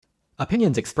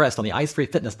Opinions expressed on the Eyes Free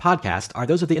Fitness podcast are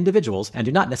those of the individuals and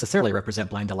do not necessarily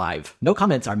represent Blind Alive. No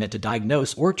comments are meant to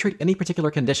diagnose or treat any particular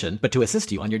condition, but to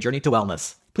assist you on your journey to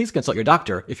wellness. Please consult your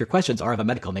doctor if your questions are of a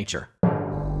medical nature.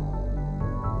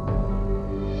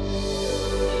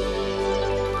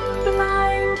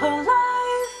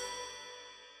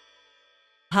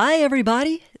 Hi,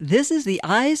 everybody. This is the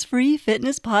Eyes Free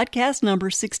Fitness Podcast number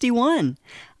 61.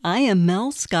 I am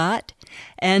Mel Scott,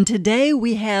 and today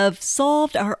we have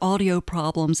solved our audio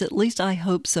problems. At least I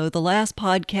hope so. The last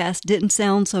podcast didn't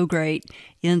sound so great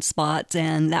in spots,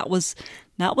 and that was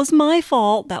my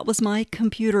fault. That was my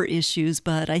computer issues,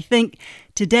 but I think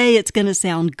today it's going to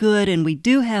sound good, and we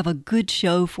do have a good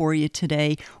show for you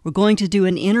today. We're going to do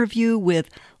an interview with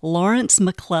Lawrence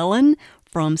McClellan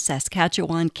from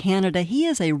Saskatchewan, Canada. He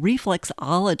is a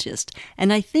reflexologist,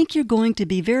 and I think you're going to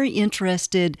be very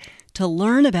interested to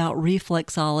learn about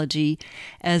reflexology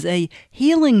as a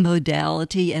healing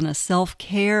modality and a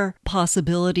self-care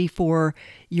possibility for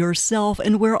yourself.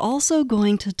 And we're also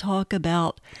going to talk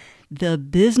about the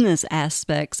business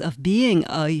aspects of being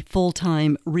a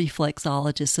full-time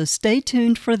reflexologist. So stay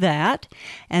tuned for that.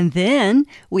 And then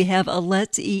we have a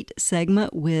Let's Eat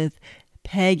segment with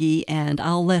Peggy, and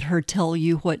I'll let her tell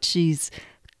you what she's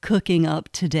cooking up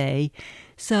today.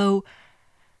 So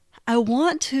I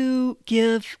want to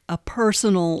give a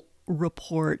personal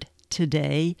report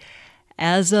today.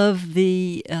 As of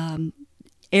the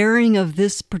airing of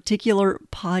this particular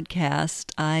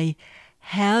podcast, I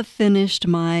have finished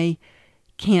my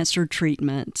cancer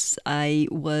treatments. I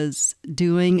was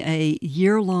doing a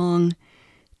year-long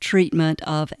treatment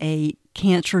of a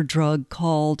cancer drug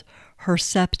called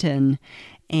Herceptin,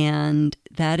 and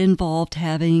that involved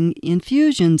having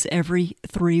infusions every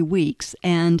 3 weeks.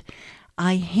 And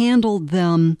I handled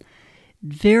them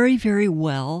very, very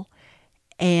well.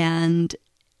 And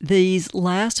these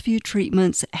last few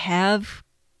treatments have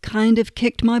kind of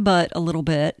kicked my butt a little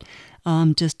bit,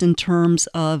 just in terms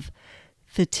of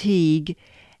fatigue.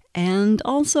 And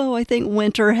also, I think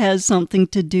winter has something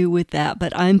to do with that.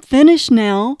 But I'm finished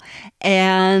now,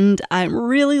 and I'm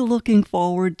really looking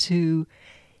forward to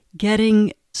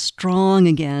getting strong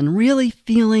again, really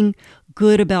feeling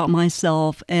good about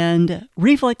myself. And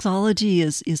reflexology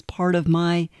is part of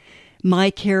my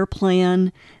care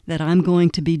plan that I'm going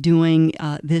to be doing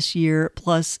this year,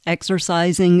 plus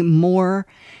exercising more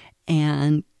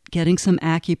and getting some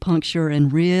acupuncture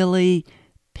and really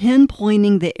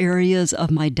pinpointing the areas of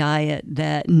my diet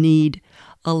that need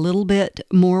a little bit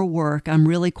more work. I'm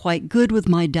really quite good with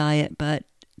my diet, but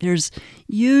there's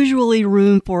usually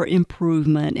room for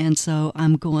improvement, and so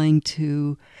I'm going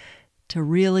to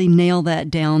really nail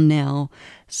that down now.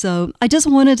 So I just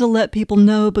wanted to let people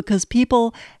know, because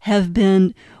people have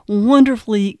been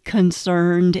wonderfully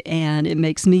concerned, and it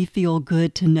makes me feel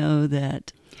good to know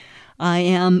that I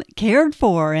am cared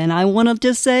for. And I want to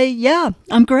just say, yeah,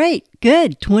 I'm great.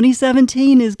 Good.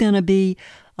 2017 is going to be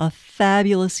a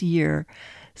fabulous year.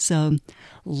 So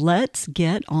let's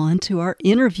get on to our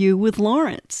interview with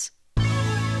Lawrence.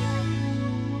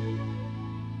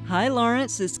 Hi,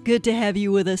 Lawrence. It's good to have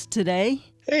you with us today.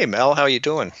 Hey, Mel. How you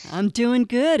doing? I'm doing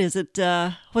good. Is it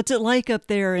what's it like up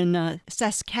there in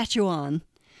Saskatchewan?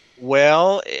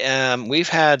 Well, we've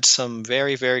had some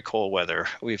very, very cold weather.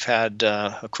 We've had,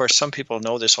 of course, some people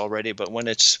know this already, but when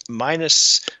it's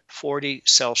minus 40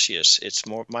 Celsius, it's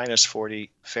more minus 40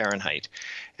 Fahrenheit.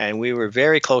 And we were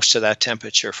very close to that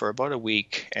temperature for about a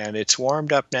week. And it's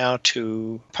warmed up now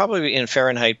to probably in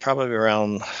Fahrenheit, probably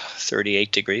around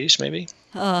 38 degrees, maybe.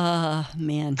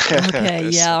 Man. Okay.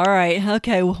 Yeah. All right.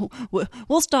 Okay.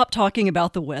 We'll stop talking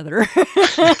about the weather.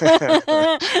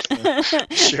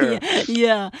 Sure.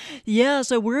 Yeah.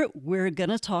 So we're going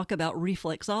to talk about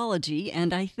reflexology,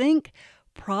 and I think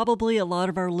probably a lot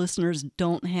of our listeners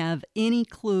don't have any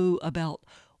clue about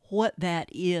what that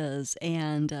is,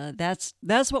 and that's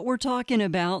what we're talking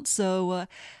about. So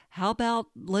how about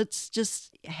let's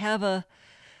just have a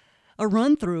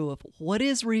run through of what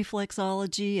is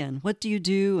reflexology and what do you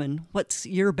do and what's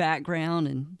your background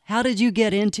and how did you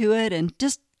get into it, and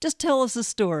just tell us a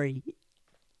story.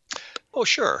 Oh,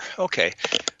 sure. Okay.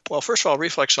 Well, first of all,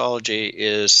 reflexology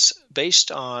is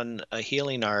based on a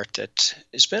healing art that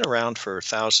has been around for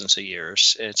thousands of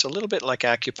years. It's a little bit like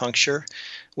acupuncture.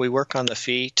 We work on the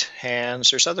feet,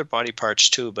 hands. There's other body parts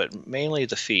too, but mainly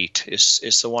the feet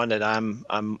is the one that I'm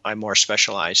more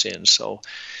specialized in. So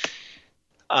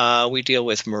we deal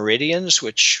with meridians,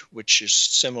 which is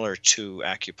similar to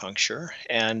acupuncture.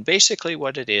 And basically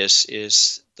what it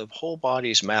is the whole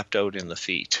body is mapped out in the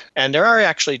feet. And there are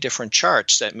actually different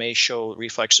charts that may show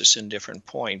reflexes in different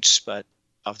points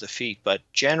of the feet. But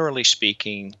generally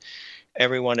speaking,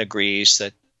 everyone agrees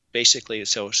that basically,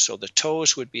 so the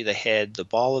toes would be the head, the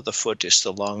ball of the foot is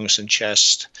the lungs and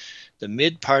chest, the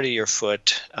mid part of your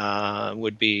foot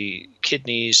would be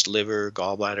kidneys, liver,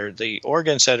 gallbladder, the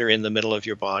organs that are in the middle of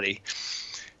your body.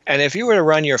 And if you were to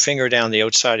run your finger down the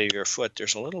outside of your foot,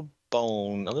 there's a little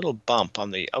bone, a little bump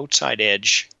on the outside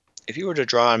edge. If you were to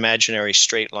draw an imaginary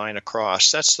straight line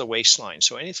across, that's the waistline.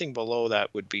 So anything below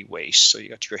that would be waist. So you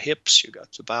got your hips, you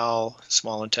got the bowel,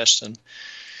 small intestine,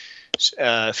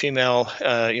 female,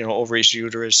 ovaries,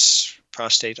 uterus,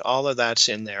 prostate, all of that's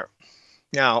in there.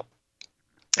 Now,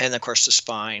 and of course the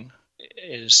spine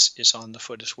is on the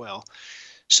foot as well.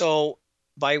 So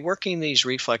by working these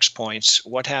reflex points,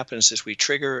 what happens is we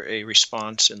trigger a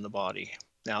response in the body.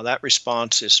 Now that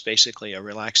response is basically a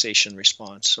relaxation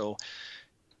response. So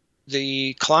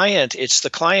it's the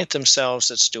client themselves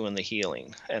that's doing the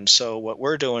healing. And so what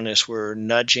we're doing is we're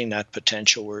nudging that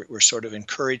potential. We're sort of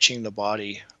encouraging the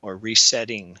body, or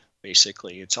resetting,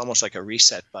 basically. It's almost like a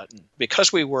reset button,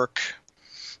 because we work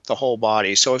the whole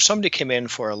body. So if somebody came in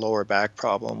for a lower back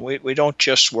problem, we don't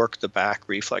just work the back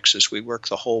reflexes, we work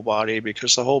the whole body,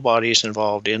 because the whole body is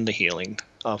involved in the healing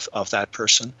of that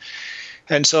person.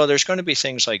 And so there's going to be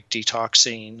things like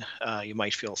detoxing. You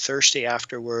might feel thirsty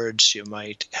afterwards. You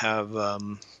might have a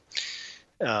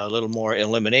little more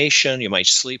elimination. You might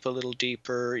sleep a little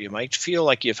deeper. You might feel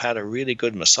like you've had a really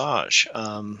good massage.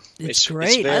 It's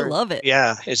great. I love it.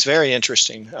 Yeah, it's very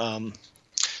interesting.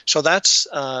 So that's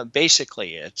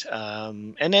basically it.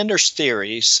 And then there's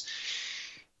theories.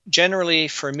 Generally,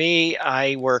 for me,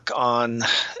 I work on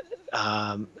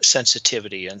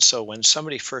sensitivity. And so when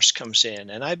somebody first comes in,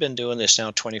 and I've been doing this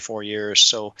now 24 years,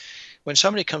 so when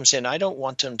somebody comes in, I don't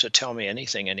want them to tell me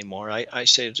anything anymore. I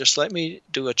say, just let me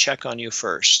do a check on you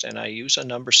first. And I use a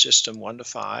number system 1 to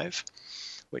 5,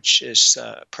 which is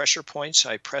pressure points.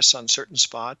 I press on certain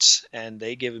spots, and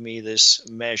they give me this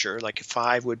measure. Like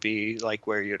 5 would be like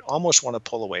where you'd almost want to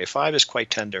pull away. 5 is quite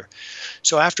tender.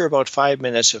 So after about 5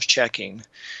 minutes of checking,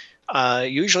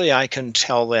 usually I can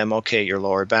tell them, okay, your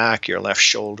lower back, your left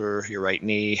shoulder, your right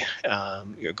knee,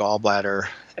 your gallbladder,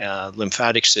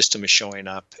 lymphatic system is showing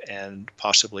up, and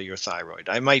possibly your thyroid.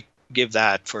 I might give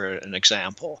that for an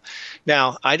example.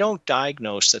 Now, I don't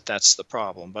diagnose that that's the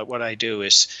problem, but what I do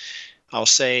is I'll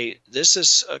say, this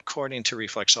is according to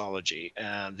reflexology,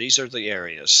 and these are the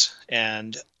areas.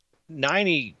 And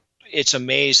it's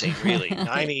amazing, really.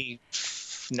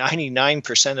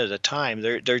 99% of the time,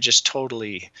 they're just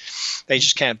totally, they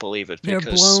just can't believe it. They're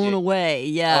blown away.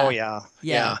 Yeah. Oh, yeah.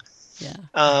 Yeah.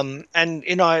 And,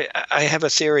 I have a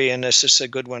theory, and this is a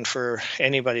good one for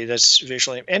anybody that's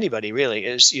visually, anybody really,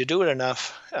 is you do it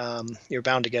enough, you're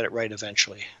bound to get it right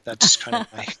eventually. That's kind of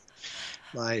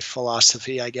my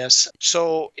philosophy, I guess.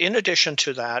 So in addition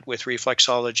to that, with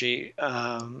reflexology,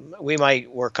 we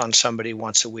might work on somebody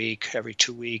once a week, every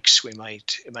 2 weeks. It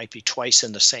might be twice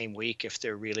in the same week if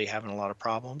they're really having a lot of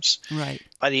problems. Right.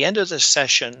 By the end of the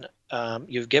session,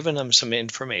 you've given them some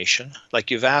information. Like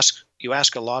you ask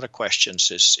a lot of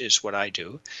questions is what I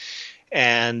do.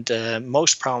 And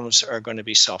most problems are going to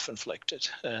be self-inflicted.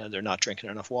 They're not drinking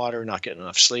enough water, not getting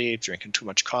enough sleep, drinking too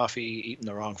much coffee, eating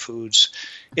the wrong foods.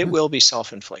 It will be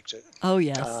self-inflicted. Oh,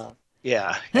 yes.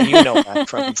 Yeah, and you know that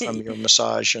from your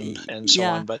massage and so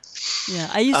on. But yeah,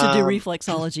 I used to do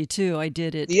reflexology too. I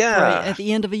did it at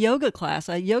the end of a yoga class.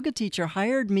 A yoga teacher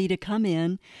hired me to come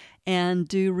in and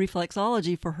do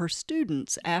reflexology for her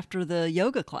students after the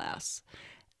yoga class.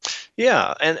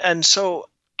 Yeah, and so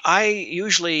I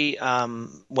usually,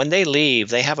 when they leave,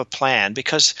 they have a plan,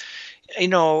 because,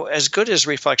 as good as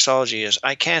reflexology is,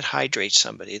 I can't hydrate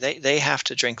somebody. They have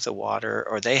to drink the water,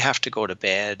 or they have to go to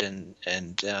bed,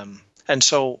 and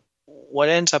so what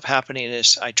ends up happening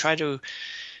is I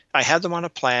have them on a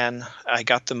plan. I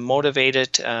got them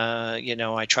motivated.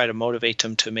 I try to motivate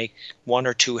them to make 1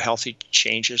 or 2 healthy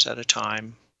changes at a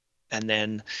time, and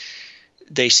then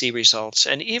they see results.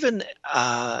 And even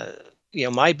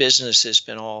my business has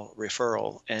been all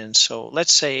referral. And so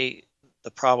let's say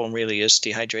the problem really is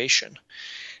dehydration.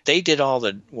 They did all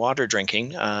the water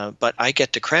drinking, but I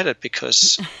get the credit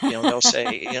because, they'll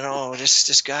say,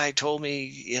 this guy told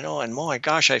me, and oh my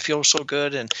gosh, I feel so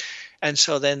good. And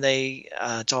so then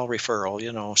it's all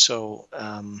referral, so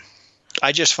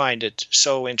I just find it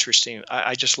so interesting.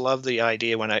 I just love the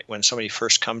idea when somebody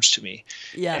first comes to me,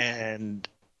 and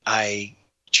I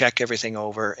check everything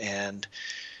over, and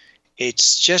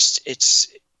it's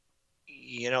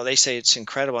they say it's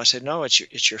incredible. I said, no,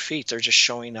 it's your feet. They're just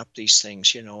showing up these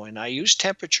things, and I use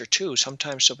temperature too.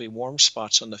 Sometimes there'll be warm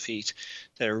spots on the feet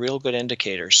that are real good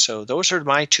indicators. So those are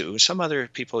my 2. Some other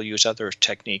people use other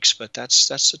techniques, but that's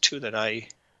the 2 that I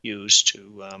use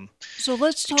to So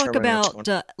let's talk determine what's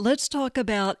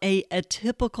about going on. a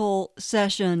typical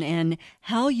session and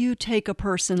how you take a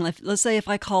person. Let's say if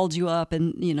I called you up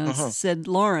and said,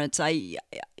 Lawrence,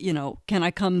 can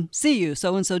I come see you?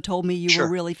 So and so told me you were Sure.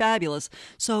 really fabulous.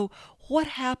 So what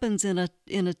happens in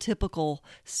a typical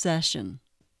session?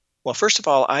 Well, first of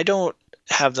all, I don't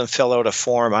have them fill out a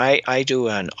form. I do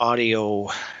an audio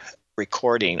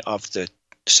recording of the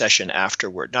session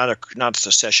afterward, not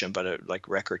the session, but like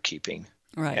record keeping.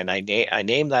 Right. And I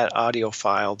name that audio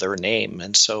file their name,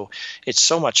 and so it's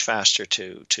so much faster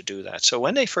to do that. So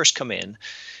when they first come in,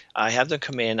 I have them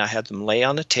come in. I have them lay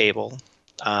on a table.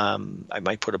 I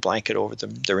might put a blanket over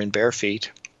them. They're in bare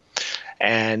feet,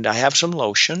 and I have some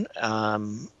lotion,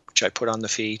 which I put on the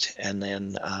feet, and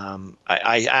then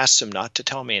I ask them not to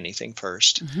tell me anything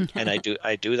first, and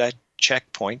I do that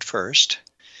checkpoint first,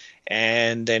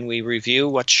 and then we review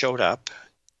what showed up.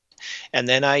 And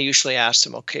then I usually ask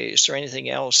them, okay, is there anything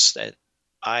else that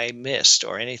I missed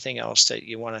or anything else that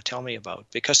you want to tell me about?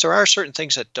 Because there are certain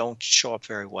things that don't show up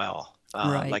very well,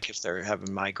 Right. like if they're having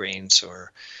migraines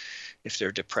or if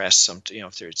they're depressed,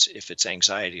 if it's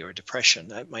anxiety or depression,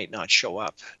 that might not show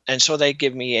up. And so they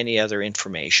give me any other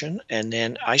information, and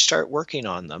then I start working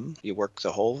on them. You work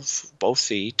both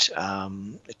feet.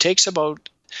 It takes about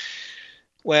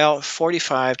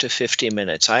 45 to 50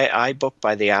 minutes. I book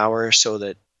by the hour so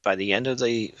that by the end of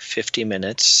the 50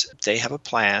 minutes, they have a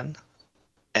plan,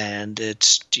 and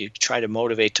you try to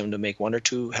motivate them to make one or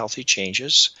two healthy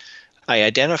changes. I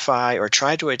identify or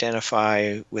try to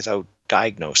identify without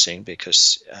diagnosing,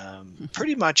 because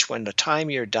pretty much when the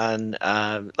time you're done,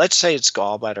 let's say it's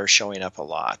gallbladder showing up a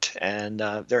lot, and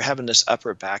they're having this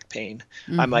upper back pain.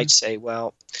 I might say,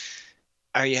 well,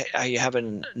 are you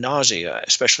having nausea,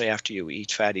 especially after you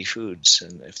eat fatty foods?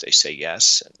 And if they say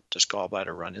yes, and does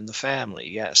gallbladder run in the family?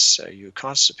 Yes. Are you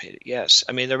constipated? Yes.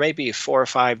 I mean, there may be 4 or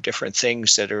 5 different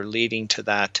things that are leading to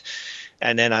that.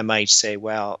 And then I might say,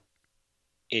 well,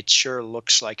 it sure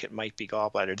looks like it might be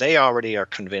gallbladder. They already are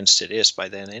convinced it is by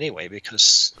then anyway,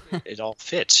 because it all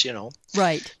fits,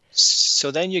 Right.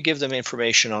 So then you give them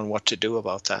information on what to do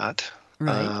about that.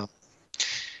 Right.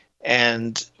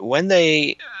 And when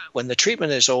the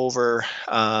treatment is over,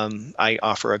 I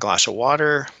offer a glass of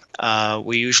water.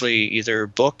 We usually either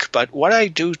book, but what I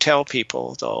do tell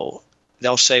people, though,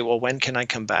 they'll say, well, when can I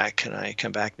come back? Can I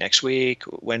come back next week?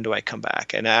 When do I come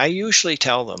back? And I usually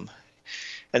tell them,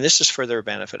 and this is for their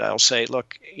benefit, I'll say,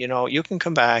 look, you can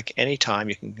come back anytime.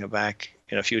 You can come back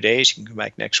in a few days. You can come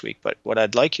back next week. But what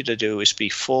I'd like you to do is be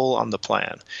full on the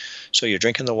plan. So you're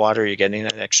drinking the water, you're getting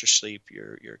that extra sleep,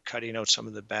 you're cutting out some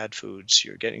of the bad foods,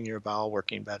 you're getting your bowel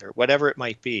working better, whatever it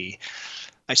might be.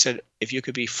 I said, if you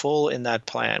could be full in that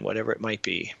plan, whatever it might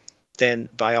be, then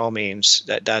by all means,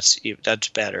 that's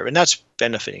better, and that's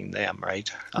benefiting them,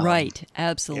 right? Right.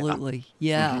 Absolutely.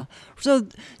 Yeah. So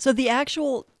the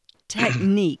actual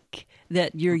technique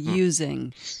that you're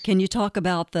using, can you talk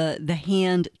about the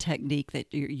hand technique that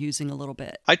you're using a little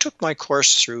bit? I took my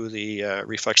course through the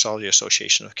Reflexology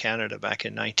Association of Canada back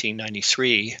in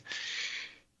 1993.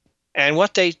 And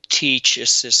what they teach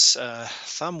is this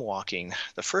thumb walking.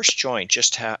 The first joint,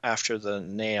 just after the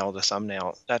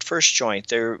thumbnail, that first joint,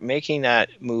 they're making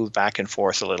that move back and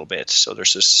forth a little bit. So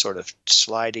there's this sort of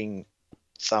sliding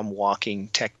thumb walking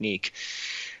technique.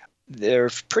 They're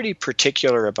pretty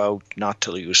particular about not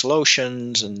to use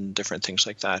lotions and different things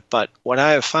like that. But what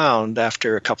I have found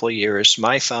after a couple of years,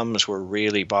 my thumbs were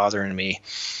really bothering me.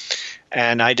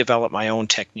 And I developed my own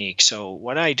technique. So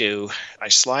what I do, I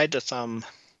slide the thumb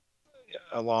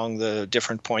along the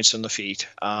different points in the feet.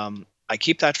 I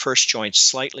keep that first joint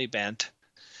slightly bent,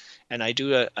 and I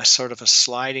do a sort of a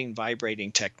sliding,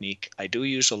 vibrating technique. I do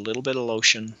use a little bit of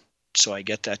lotion, so I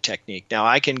get that technique. Now,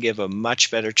 I can give a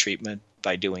much better treatment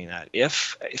by doing that.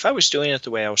 If I was doing it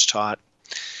the way I was taught,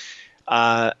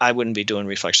 I wouldn't be doing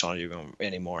reflexology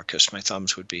anymore, because my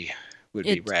thumbs would be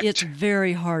wrecked. It's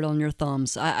very hard on your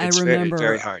thumbs. I It's remember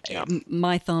very hard, yeah.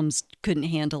 My thumbs couldn't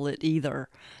handle it either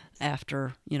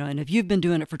after, and if you've been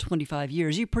doing it for 25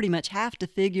 years, you pretty much have to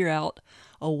figure out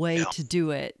a way to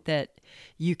do it that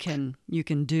you can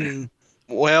do.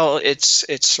 Well, it's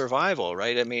survival,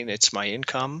 right? I mean, it's my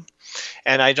income.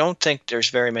 And I don't think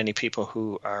there's very many people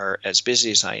who are as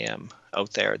busy as I am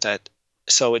out there.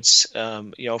 So it's,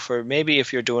 for maybe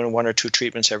if you're doing 1 or 2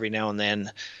 treatments every now and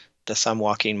then, the thumb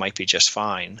walking might be just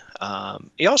fine.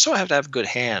 You also have to have good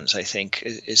hands, I think,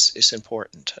 is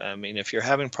important. I mean, if you're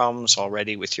having problems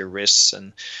already with your wrists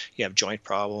and you have joint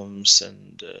problems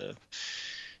and,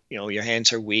 your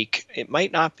hands are weak, it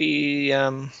might not be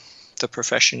the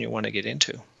profession you want to get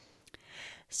into.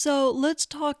 So let's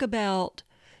talk about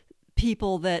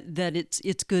people that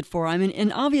it's good for? I mean,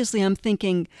 and obviously I'm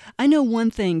thinking, I know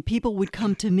one thing, people would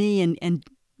come to me and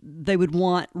they would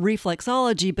want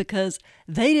reflexology because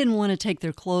they didn't want to take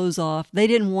their clothes off. They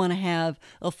didn't want to have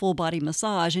a full body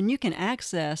massage, and you can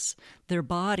access their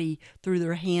body through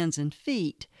their hands and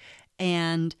feet.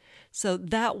 And so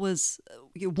that was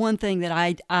one thing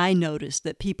that I noticed,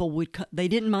 that people they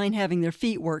didn't mind having their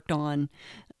feet worked on,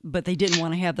 but they didn't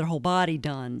want to have their whole body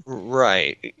done.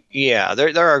 Right. Yeah.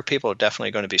 There are people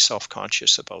definitely going to be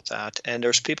self-conscious about that. And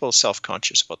there's people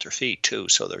self-conscious about their feet too.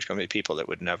 So there's going to be people that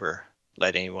would never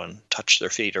let anyone touch their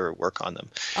feet or work on them.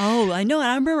 Oh, I know.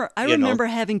 And I remember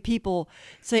having people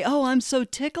say, "Oh, I'm so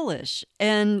ticklish."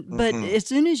 But as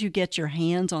soon as you get your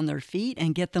hands on their feet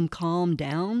and get them calmed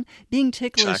down, being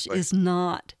ticklish is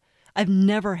not, I've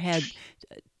never had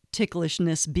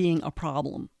ticklishness being a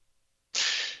problem.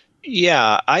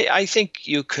 Yeah, I think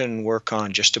you can work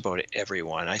on just about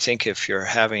everyone. I think if you're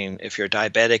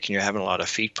diabetic and you're having a lot of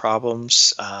feet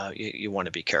problems, you want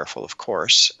to be careful, of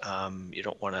course. You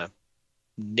don't want to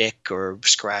nick or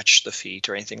scratch the feet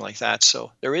or anything like that.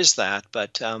 So there is that,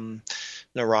 but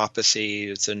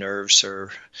neuropathy, the nerves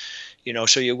are,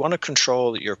 so you want to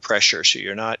control your pressure. So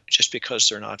you're not, just because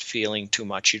they're not feeling too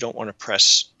much, you don't want to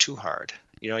press too hard.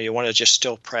 You want to just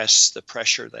still press the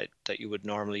pressure that you would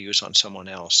normally use on someone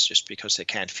else. Just because they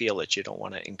can't feel it, you don't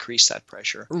want to increase that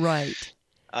pressure. Right.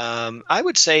 I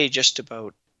would say just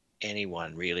about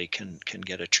anyone really can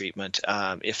get a treatment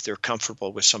if they're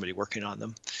comfortable with somebody working on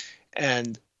them.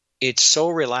 And it's so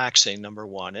relaxing, number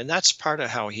one. And that's part of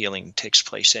how healing takes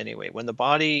place anyway. When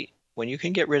you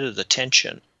can get rid of the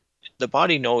tension, the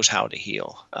body knows how to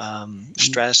heal.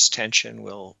 Stress, tension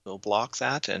will block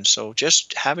that. And so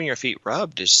just having your feet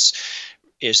rubbed is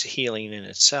healing in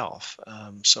itself.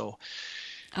 And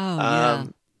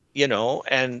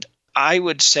I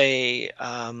would say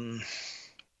I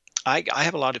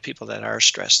have a lot of people that are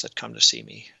stressed that come to see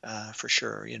me for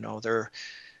sure.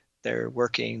 They're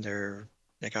working, they're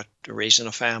raising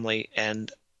a family,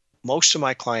 and most of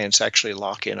my clients actually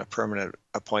lock in a permanent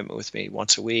appointment with me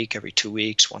once a week, every 2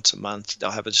 weeks, once a month.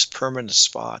 They'll have this permanent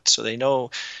spot, so they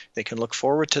know they can look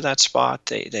forward to that spot.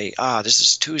 This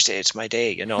is Tuesday, it's my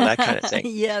day, that kind of thing.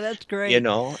 Yeah, that's great.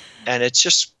 And it's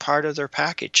just part of their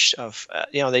package of,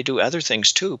 they do other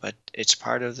things too, but it's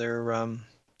part of their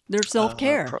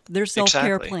self-care, their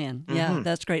self-care exactly. plan. Yeah,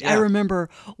 that's great. Yeah. I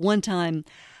remember one time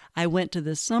I went to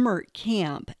the summer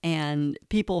camp and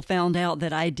people found out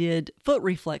that I did foot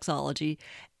reflexology,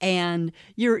 and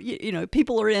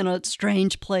people are in a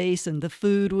strange place and the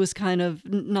food was kind of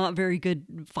not very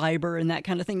good fiber and that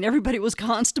kind of thing. And everybody was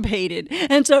constipated.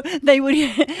 And so they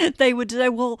would say,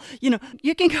 well, you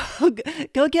can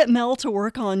go get Mel to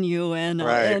work on you. And,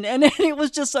 right. and it was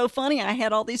just so funny. I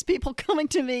had all these people coming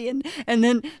to me and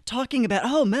then talking about,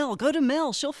 oh, Mel, go to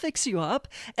Mel. She'll fix you up.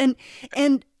 And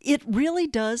it really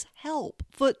does help.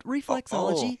 Foot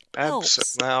reflexology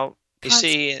helps. Well, you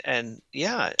see, and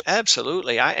yeah,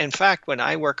 absolutely. In fact, when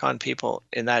I work on people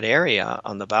in that area,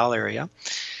 on the bowel area,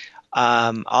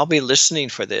 I'll be listening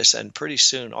for this, and pretty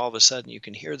soon, all of a sudden, you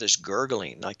can hear this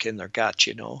gurgling, like in their gut,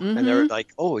 Mm-hmm. and they're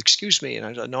like, "Oh, excuse me," and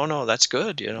I go, "No, that's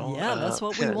good," Yeah, that's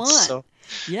what we want. So,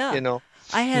 yeah,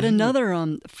 I had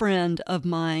another friend of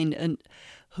mine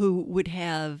who would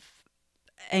have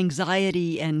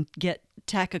anxiety and get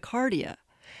tachycardia,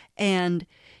 and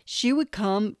she would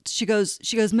come. She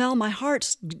goes, Mel, my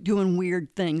heart's doing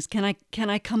weird things. Can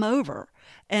I come over?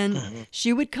 And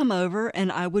she would come over,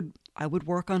 and I would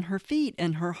work on her feet,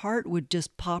 and her heart would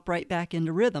just pop right back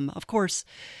into rhythm. Of course,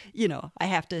 I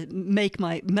have to make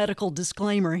my medical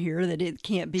disclaimer here that it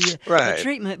can't be a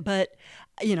treatment, but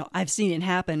I've seen it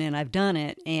happen, and I've done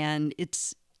it, and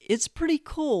it's pretty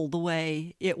cool the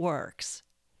way it works.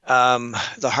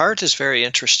 The heart is very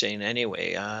interesting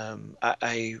anyway.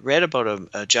 I read about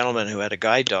a gentleman who had a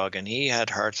guide dog, and he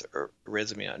had heart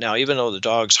arrhythmia. Now, even though the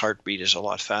dog's heartbeat is a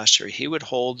lot faster, he would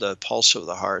hold the pulse of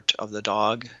the heart of the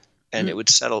dog, and it would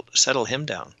settle him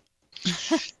down.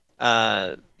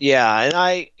 And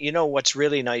what's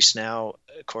really nice now,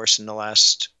 of course, in the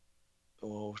last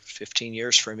 15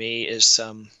 years for me is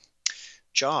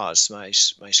JAWS, my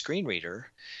screen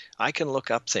reader. I can look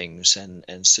up things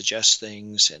and suggest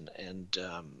things and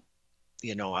heart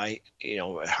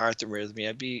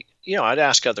arrhythmia. I'd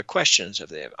ask other questions if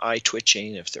they have eye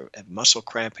twitching, if they have muscle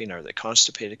cramping, are they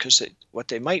constipated? Because what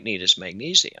they might need is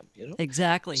magnesium.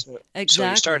 Exactly. So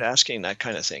you start asking that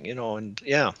kind of thing, and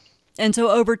yeah. And so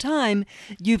over time,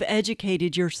 you've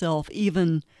educated yourself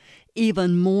even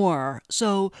more.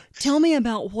 So tell me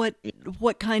about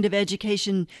what kind of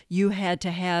education you had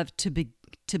to have to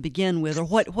begin with, or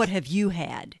what have you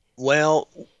had? Well,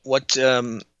 what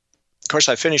course,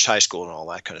 I finished high school and all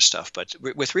that kind of stuff. But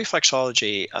with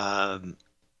reflexology,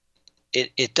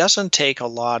 it doesn't take a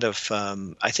lot of.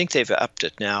 I think they've upped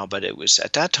it now, but it was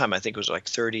at that time. I think it was like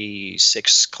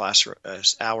 36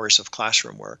 hours of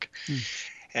classroom work,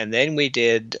 and then we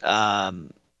did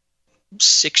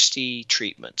 60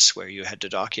 treatments where you had to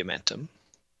document them,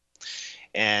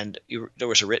 and there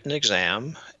was a written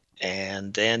exam.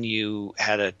 And then you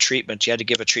had a treatment. You had to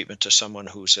give a treatment to someone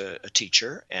who's a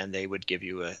teacher, and they would give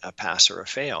you a pass or a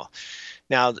fail.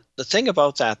 Now, the thing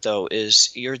about that, though,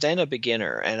 is you're then a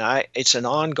beginner, and it's an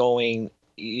ongoing.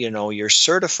 You're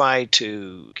certified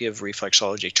to give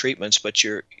reflexology treatments, but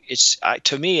to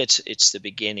me, it's the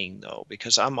beginning, though,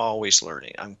 because I'm always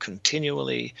learning. I'm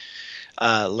continually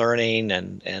learning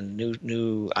and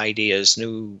new ideas,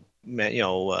 new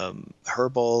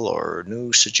herbal or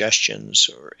new suggestions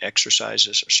or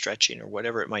exercises or stretching or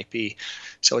whatever it might be.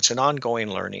 So it's an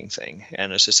ongoing learning thing.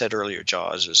 And as I said earlier,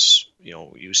 JAWS is,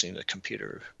 using the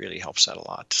computer really helps that a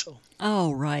lot. So.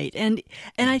 Oh, right. And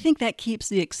I think that keeps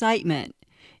the excitement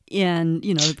in,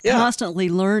 constantly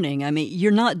learning. I mean,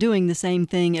 you're not doing the same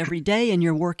thing every day, and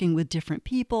you're working with different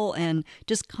people, and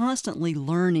just constantly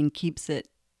learning keeps it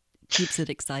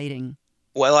exciting.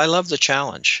 Well, I love the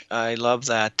challenge. I love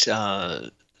that,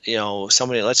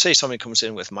 let's say somebody comes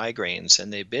in with migraines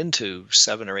and they've been to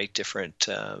 7 or 8 different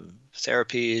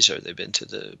therapies, or they've been to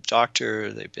the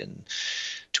doctor, they've been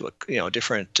to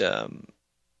different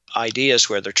ideas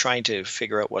where they're trying to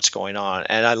figure out what's going on.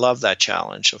 And I love that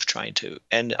challenge of trying to,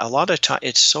 and a lot of time,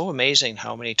 it's so amazing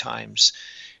how many times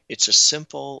it's a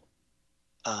simple,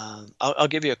 I'll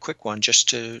give you a quick one just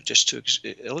to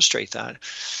illustrate that.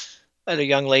 I had a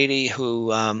young lady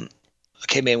who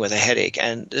came in with a headache,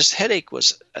 and this headache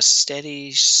was a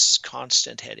steady,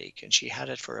 constant headache, and she had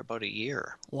it for about a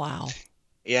year. Wow.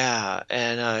 Yeah,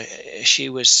 and she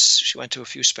went to a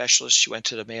few specialists. She went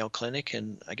to the Mayo Clinic,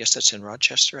 and I guess that's in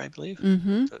Rochester, I believe.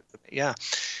 Mm-hmm. Yeah.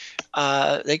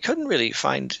 They couldn't really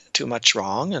find too much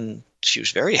wrong, and she was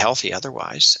very healthy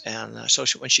otherwise. And so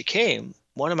when she came,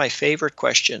 one of my favorite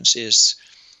questions is,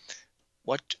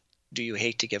 what do you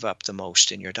hate to give up the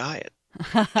most in your diet?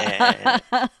 And,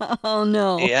 oh,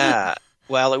 no. Yeah.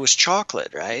 Well, it was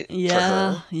chocolate, right? Yeah,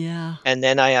 for her. Yeah. And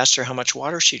then I asked her how much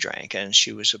water she drank, and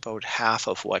she was about half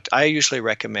of what I usually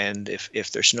recommend.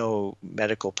 If there's no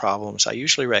medical problems, I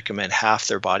usually recommend half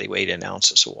their body weight in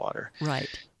ounces of water. Right.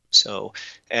 So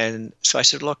I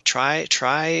said, look, try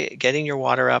getting your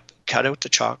water up, cut out the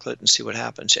chocolate, and see what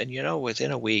happens. And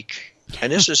within a week,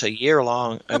 and this is a year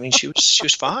long. I mean, she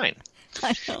was fine.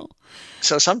 I know.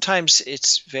 So sometimes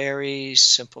it's very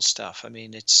simple stuff. I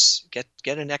mean, it's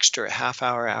get an extra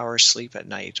hour sleep at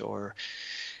night,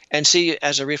 and see,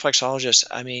 as a reflexologist,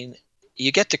 I mean,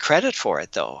 you get the credit for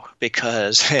it though,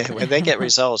 because when they get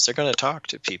results, they're going to talk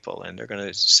to people and they're going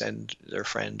to send their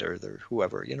friend or their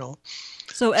whoever,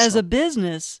 So as a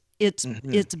business, it's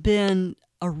been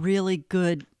a really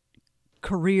good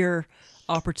career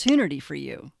opportunity for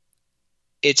you.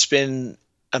 It's been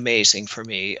amazing for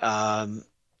me.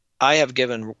 I have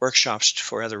given workshops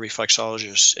for other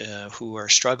reflexologists who are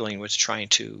struggling with trying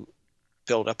to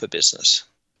build up a business.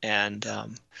 And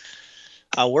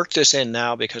I'll work this in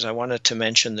now because I wanted to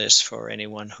mention this for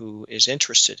anyone who is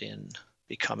interested in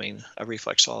becoming a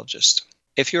reflexologist.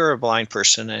 If you're a blind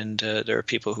person, and there are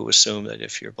people who assume that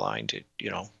if you're blind,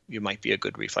 you might be a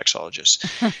good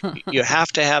reflexologist. You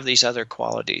have to have these other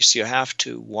qualities. You have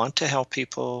to want to help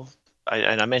people.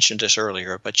 And I mentioned this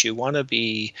earlier, but you want to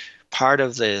be part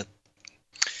of the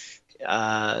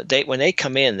when they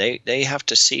come in, they have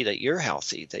to see that you're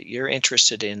healthy, that you're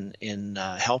interested in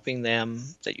helping them,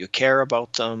 that you care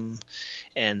about them,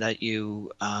 and that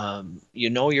you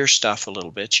know your stuff a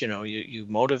little bit. You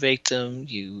motivate them,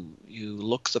 you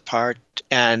look the part.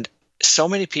 And so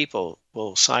many people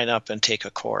will sign up and take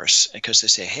a course because they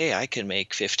say, hey, I can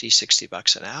make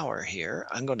 $50-$60 an hour here.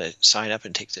 I'm going to sign up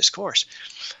and take this course.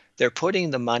 They're putting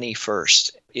the money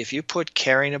first. If you put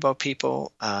caring about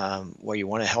people, where you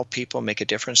want to help people make a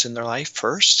difference in their life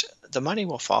first, the money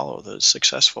will follow. The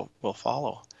success will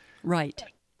follow. Right.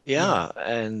 Yeah.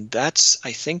 And that's,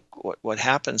 I think, what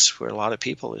happens for a lot of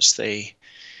people is they're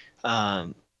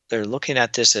looking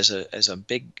at this as a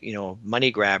big,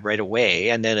 money grab right away,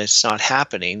 and then it's not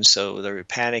happening. So they're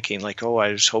panicking like, oh,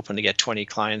 I was hoping to get 20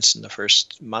 clients in the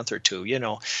first month or two,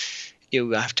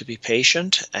 You have to be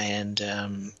patient, and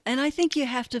I think you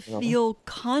have to feel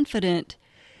confident,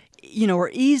 or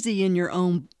easy in your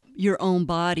own your own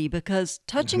body, because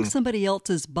touching Mm-hmm. somebody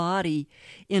else's body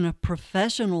in a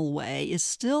professional way is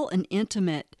still an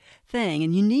intimate thing,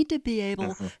 and you need to be able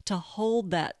Mm-hmm. to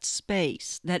hold that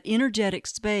space, that energetic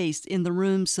space in the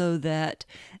room, so that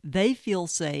they feel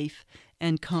safe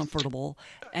and comfortable,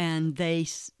 and they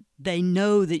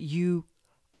know that you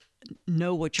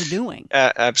know what you're doing.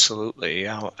 Absolutely.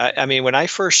 Yeah. I mean, when I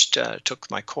first took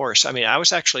my course, I mean, I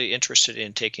was actually interested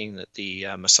in taking the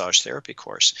massage therapy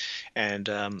course, and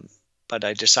but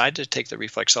I decided to take the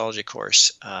reflexology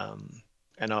course.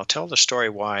 And I'll tell the story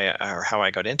why or how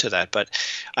I got into that. But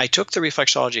I took the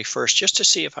reflexology first just to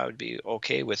see if I would be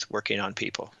okay with working on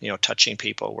people, touching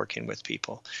people, working with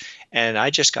people. And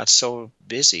I just got so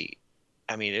busy.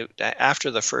 I mean, after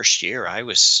the first year, I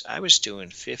was doing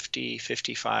 50,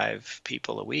 55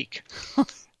 people a week.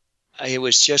 It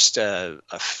was just an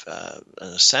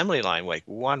assembly line, like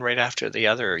one right after the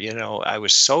other. I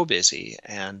was so busy,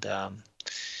 and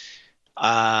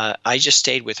I just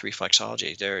stayed with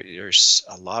reflexology. There's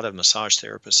a lot of massage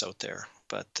therapists out there,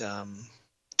 but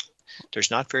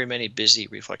there's not very many busy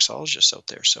reflexologists out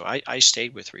there. So I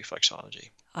stayed with reflexology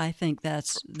I think for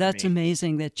that's me.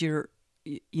 amazing that you're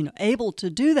able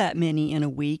to do that many in a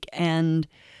week, and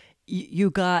you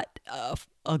got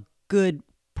a good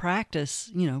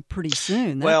practice pretty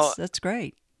soon. Well, That's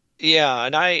great. yeah,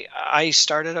 and I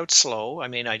started out slow. I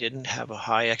mean, I didn't have a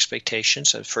high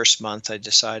expectations. The first month, I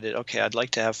decided, okay, I'd like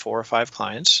to have 4 or 5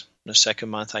 clients. The second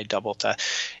month, I doubled that.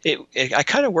 I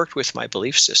kind of worked with my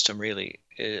belief system, really.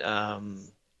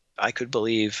 I could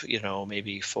believe,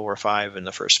 maybe 4 or 5 in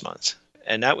the first month,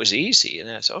 and that was easy. And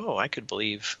that's, I could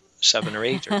believe 7 or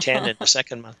 8 or 10 in the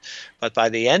second month. But by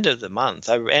the end of the month,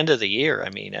 end of the year, I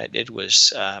mean, it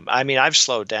was. I mean, I've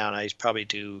slowed down. I probably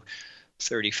do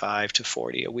 35 to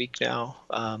 40 a week now.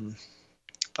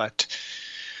 But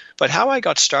how I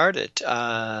got started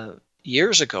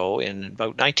years ago, in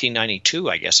about 1992,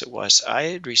 I guess it was, I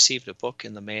had received a book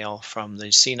in the mail from the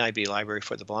CNIB Library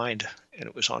for the Blind, and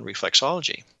it was on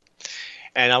reflexology.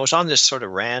 And I was on this sort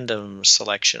of random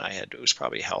selection. It was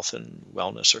probably health and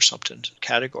wellness or something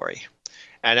category.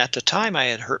 And at the time, I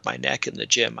had hurt my neck in the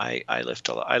gym. I lift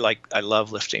a lot. I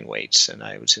love lifting weights, and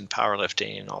I was in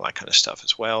powerlifting and all that kind of stuff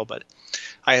as well. But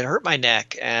I had hurt my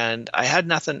neck, and I had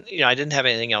nothing. I didn't have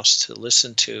anything else to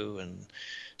listen to, and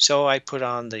so I put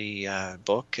on the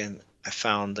book, and I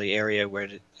found the area where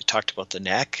it talked about the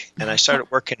neck, and I started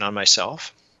working on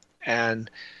myself. And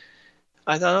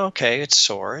I thought, okay, it's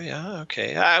sore. Yeah,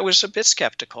 okay. I was a bit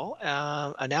skeptical.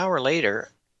 An hour later,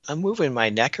 I'm moving my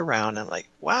neck around. I'm like,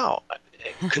 wow,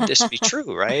 could this be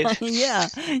true, right? Yeah,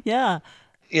 yeah.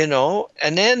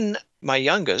 And then my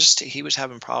youngest, he was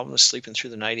having problems sleeping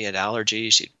through the night. He had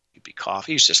allergies. He'd be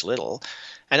coughing. He was just little.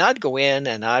 And I'd go in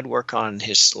and I'd work on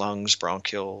his lungs,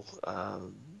 bronchial,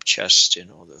 chest,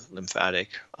 the lymphatic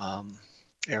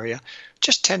area.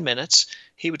 Just 10 minutes.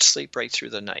 He would sleep right through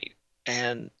the night.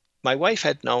 And my wife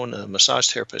had known a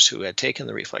massage therapist who had taken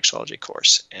the reflexology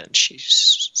course, and she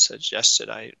suggested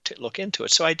I look into it.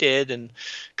 So I did, and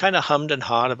kind of hummed and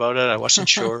hawed about it. I wasn't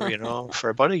sure, for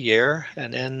about a year,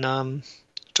 and then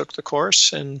took the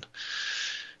course, and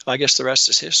I guess the rest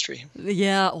is history.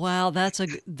 Yeah, wow, that's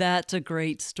a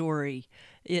great story.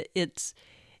 It's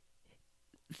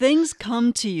things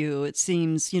come to you, it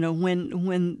seems,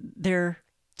 when they're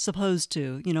supposed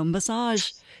to.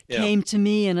 Massage came to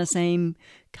me in a same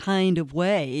kind of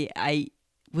way. I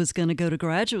was going to go to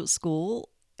graduate school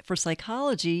for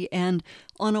psychology, and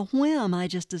on a whim, I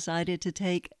just decided to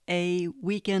take a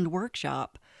weekend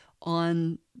workshop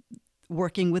on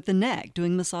working with the neck,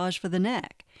 doing massage for the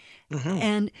neck. Mm-hmm.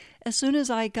 And as soon as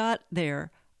I got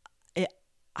there,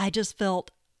 I just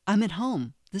felt I'm at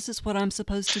home. This is what I'm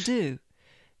supposed to do,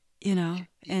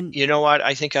 and you know what?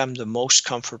 I think I'm the most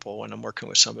comfortable when I'm working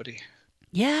with somebody.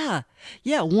 yeah,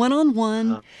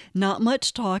 one-on-one, not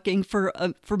much talking for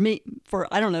me.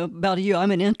 I don't know about you.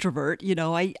 I'm an introvert.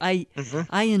 I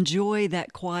enjoy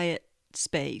that quiet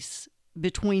space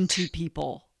between two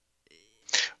people.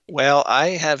 Well,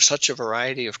 I have such a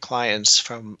variety of clients.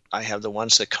 I have the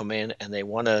ones that come in and they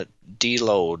want to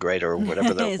deload, right, or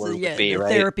whatever the word would be,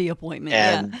 right? Therapy appointment.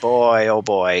 And boy, oh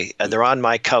boy, they're on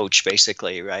my couch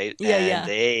basically, right? Yeah, and yeah.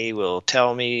 they will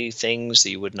tell me things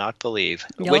that you would not believe,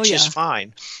 Oh, which yeah. is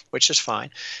fine,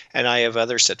 And I have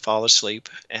others that fall asleep,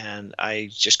 and I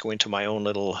just go into my own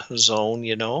little zone,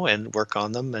 and work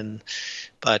on them.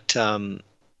 But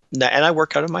I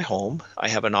work out of my home. I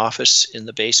have an office in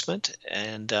the basement,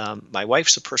 and my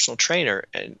wife's a personal trainer,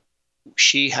 and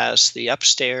she has the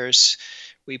upstairs.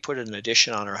 We put an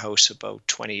addition on our house about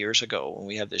 20 years ago, and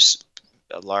we have this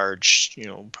a large,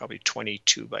 probably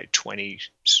 22 by 20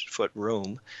 foot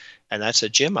room, and that's a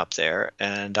gym up there.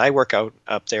 And I work out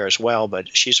up there as well,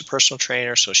 but she's a personal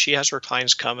trainer, so she has her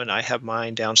clients coming. I have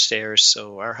mine downstairs,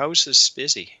 so our house is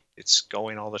busy. It's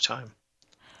going all the time.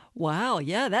 Wow,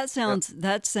 yeah, that sounds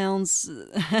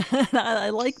I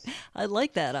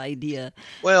like that idea.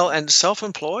 Well, and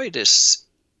self-employed it's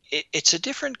a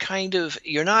different kind of,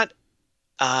 you're not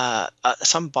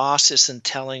some boss isn't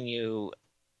telling you,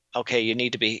 okay, you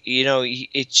need to be,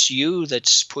 it's you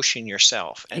that's pushing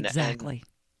yourself. Exactly. And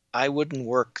I wouldn't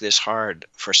work this hard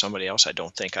for somebody else. I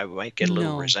don't think. I might get a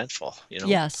little resentful,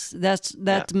 Yes, that's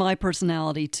my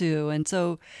personality too. And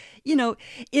so,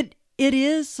 it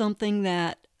is something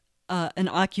that an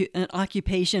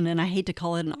occupation, and I hate to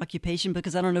call it an occupation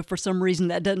because I don't know, for some reason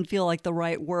that doesn't feel like the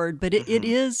right word, but it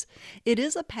is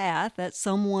a path that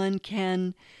someone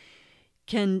can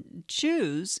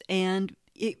choose, and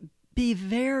it be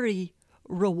very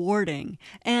rewarding.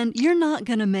 And you're not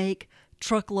going to make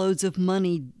truckloads of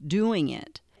money doing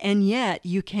it, and yet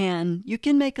you can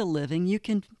make a living,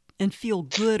 and feel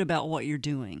good about what you're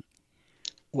doing.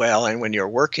 Well, and when you're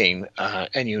working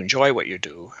and you enjoy what you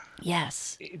do,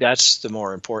 yes, that's the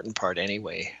more important part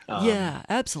anyway. Yeah,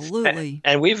 absolutely.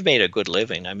 And we've made a good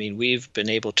living. I mean, we've been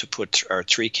able to put our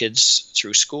 3 kids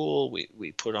through school.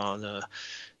 We put on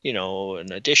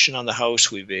an addition on the house.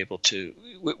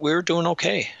 We're doing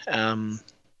okay.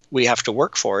 We have to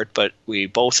work for it, but we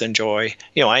both enjoy,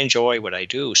 I enjoy what I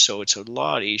do. So it's a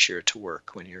lot easier to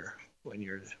work when you're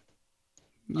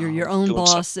your own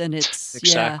boss something. And it's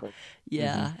exactly.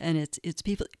 Yeah, and it's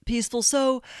peaceful.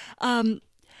 So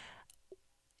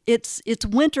it's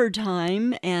winter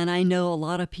time, and I know a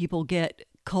lot of people get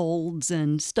colds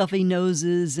and stuffy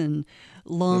noses and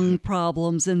lung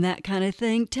problems and that kind of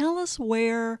thing. Tell us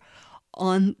where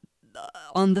on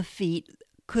the feet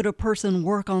could a person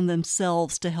work on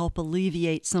themselves to help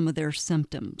alleviate some of their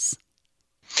symptoms?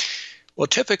 Well,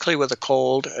 typically with a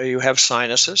cold, you have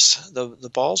sinuses.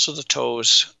 The balls of the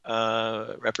toes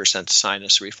represent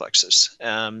sinus reflexes.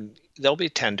 They'll be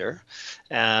tender.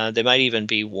 They might even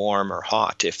be warm or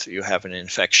hot if you have an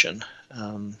infection.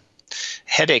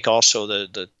 Headache also,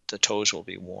 the toes will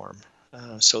be warm.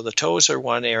 So the toes are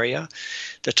one area.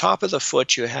 The top of the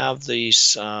foot, you have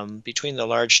these, between the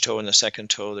large toe and the second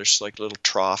toe, there's like little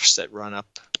troughs that run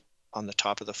up on the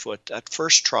top of the foot. That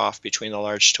first trough between the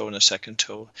large toe and the second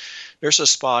toe, there's a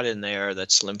spot in there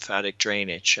that's lymphatic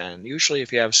drainage. And usually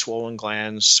if you have swollen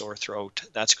glands, sore throat,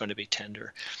 that's going to be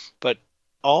tender. But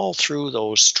all through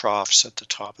those troughs at the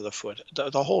top of the foot,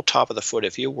 the whole top of the foot,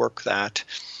 if you work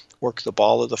the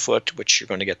ball of the foot, which you're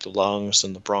going to get the lungs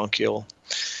and the bronchial,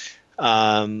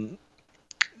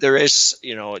 there is,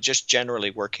 just generally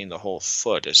working the whole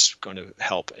foot is going to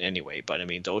help anyway. But I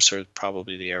mean, those are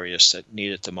probably the areas that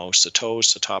need it the most: the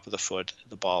toes, the top of the foot,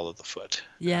 the ball of the foot.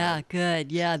 Yeah,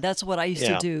 good. Yeah, that's what I used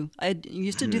to do. I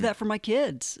used to do that for my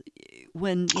kids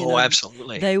when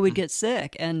absolutely, they would get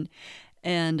sick, and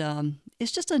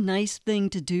it's just a nice thing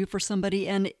to do for somebody,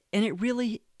 and it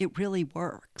really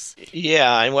works.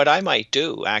 Yeah, and what I might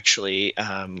do actually,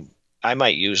 I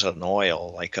might use an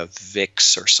oil like a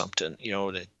Vicks or something,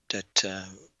 that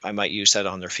I might use that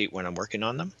on their feet when I'm working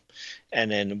on them.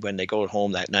 And then when they go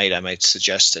home that night, I might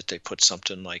suggest that they put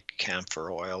something like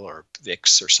camphor oil or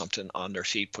Vicks or something on their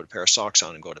feet, put a pair of socks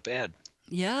on and go to bed.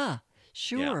 Yeah,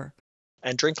 sure. Yeah.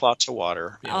 And drink lots of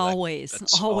water. Always.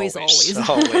 Always. Always.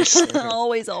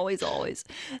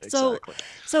 Exactly.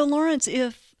 So Lawrence,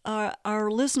 if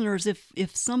our listeners,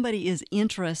 if somebody is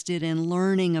interested in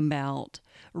learning about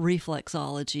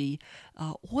reflexology,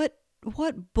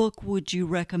 what book would you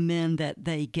recommend that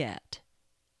they get?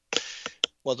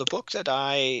 Well, the book that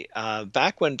I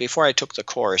before I took the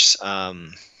course, I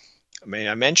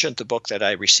mentioned the book that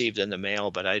I received in the mail,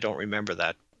 but I don't remember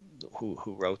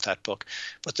who wrote that book.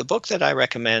 But the book that I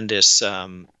recommend is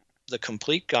The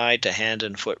Complete Guide to Hand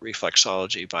and Foot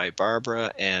Reflexology by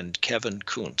Barbara and Kevin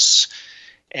Kuntz.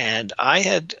 And I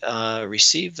had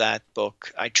received that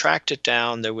book. I tracked it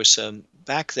down. There was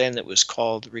back then it was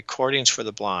called Recordings for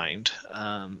the Blind.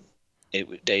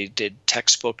 They did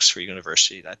textbooks for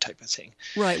university, that type of thing.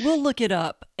 Right. We'll look it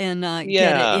up and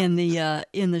get it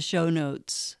in the show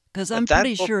notes, because I'm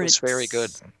pretty sure it's very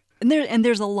good. And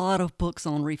there's a lot of books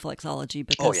on reflexology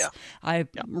because I've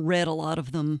read a lot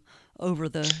of them over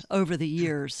the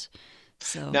years.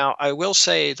 So now I will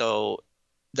say though,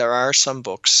 there are some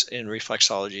books in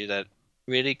reflexology that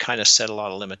really kind of set a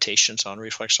lot of limitations on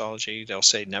reflexology. They'll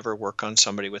say never work on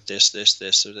somebody with this,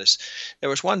 or this. There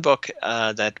was one book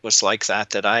that was like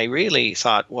that I really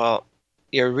thought, well,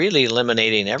 you're really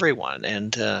eliminating everyone.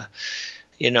 And,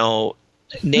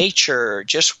 nature,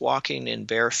 just walking in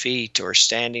bare feet or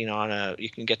standing on you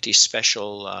can get these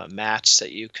special mats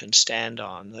that you can stand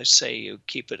on. Let's say you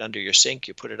keep it under your sink,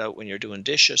 you put it out when you're doing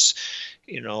dishes,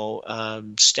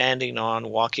 standing on,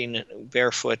 walking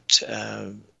barefoot,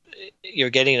 you're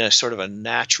getting a sort of a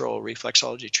natural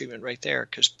reflexology treatment right there,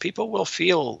 because people will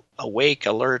feel awake,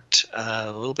 alert,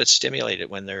 a little bit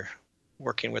stimulated when they're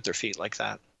working with their feet like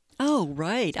that. Oh,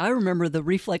 right. I remember the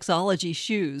reflexology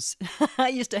shoes. I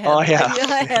used to have. Oh, yeah.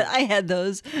 I had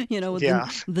those.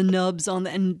 With the nubs on,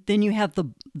 and then you have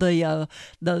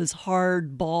those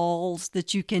hard balls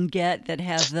that you can get that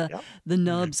have the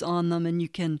nubs on them, and you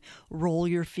can roll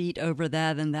your feet over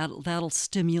that, and that'll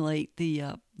stimulate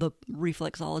the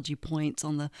reflexology points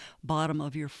on the bottom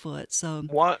of your foot. So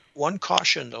one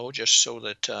caution though, just so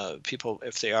that people,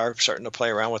 if they are starting to play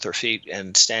around with their feet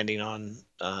and standing on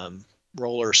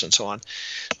rollers and so on,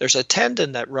 there's a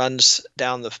tendon that runs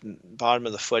down the bottom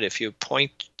of the foot. If you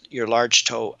point your large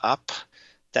toe up,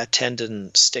 that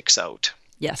tendon sticks out.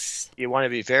 Yes. You want to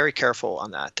be very careful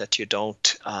on that you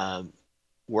don't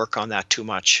work on that too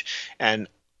much. And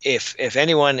if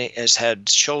anyone has had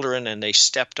children and they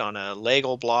stepped on a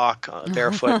Lego block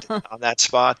barefoot on that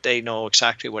spot, they know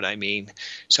exactly what I mean.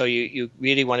 So you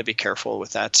really want to be careful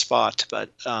with that spot,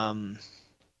 but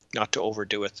not to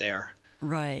overdo it there.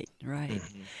 Right.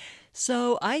 Mm-hmm.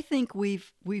 So I think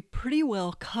we've pretty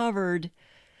well covered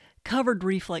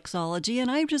reflexology,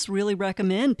 and I just really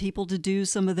recommend people to do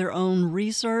some of their own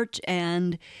research,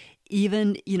 and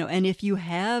even, and if you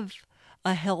have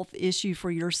a health issue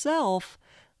for yourself,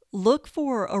 look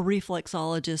for a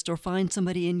reflexologist or find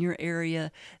somebody in your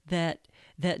area that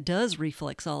does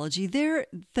reflexology.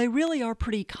 They really are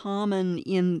pretty common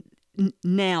in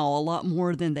now, a lot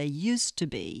more than they used to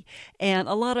be. And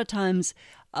a lot of times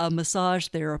a massage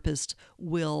therapist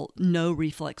will know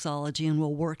reflexology and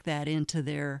will work that into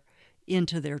their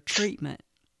treatment.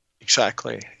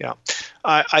 Exactly. Yeah.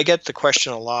 I get the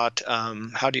question a lot.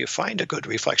 How do you find a good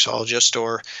reflexologist,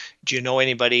 or do you know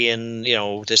anybody in,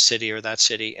 this city or that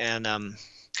city? And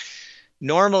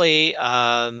normally,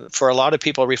 for a lot of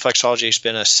people, reflexology has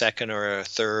been a second or a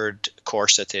third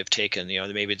course that they've taken.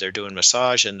 Maybe they're doing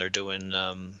massage and they're doing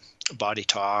body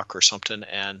talk or something.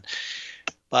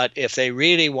 But if they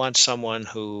really want someone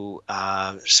who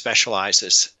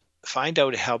specializes, find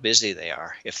out how busy they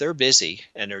are. If they're busy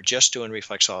and they're just doing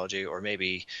reflexology, or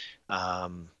maybe,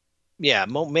 mainly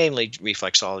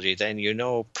reflexology, then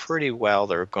pretty well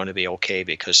they're going to be okay,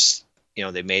 because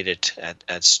they made it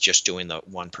as just doing the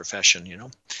one profession.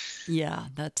 Yeah,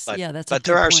 that's a but good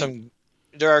there are point.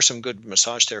 there are some good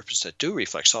massage therapists that do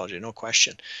reflexology, no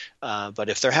question. But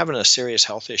if they're having a serious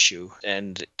health issue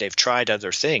and they've tried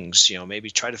other things, maybe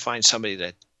try to find somebody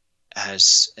that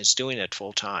is doing it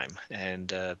full time,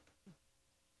 and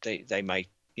they might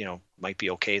be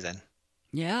okay then.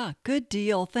 Yeah, good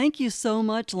deal. Thank you so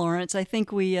much, Lawrence. I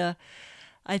think we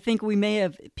may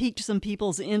have piqued some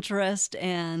people's interest,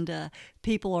 and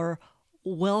people are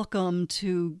welcome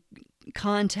to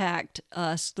contact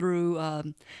us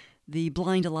through the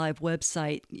Blind Alive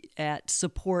website at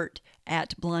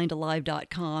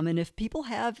support@blindalive.com. And if people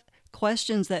have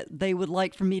questions that they would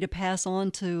like for me to pass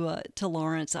on to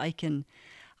Lawrence, I can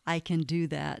do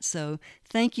that. So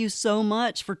thank you so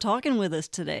much for talking with us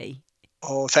today.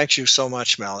 Oh, thank you so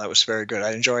much, Mel. That was very good.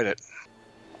 I enjoyed it.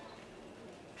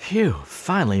 Phew,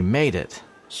 finally made it.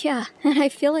 Yeah, and I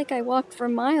feel like I walked for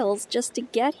miles just to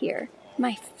get here.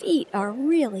 My feet are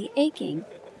really aching.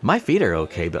 My feet are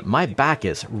okay, but my back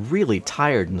is really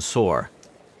tired and sore.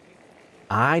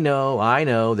 I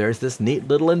know, there's this neat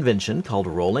little invention called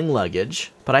rolling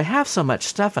luggage, but I have so much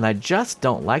stuff and I just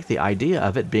don't like the idea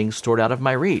of it being stored out of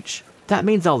my reach. That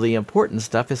means all the important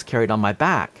stuff is carried on my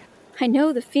back. I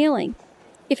know the feeling.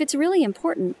 If it's really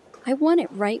important, I want it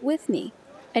right with me.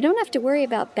 I don't have to worry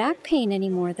about back pain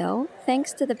anymore, though,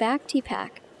 thanks to the Back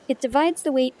T-Pack. It divides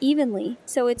the weight evenly,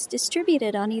 so it's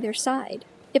distributed on either side.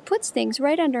 It puts things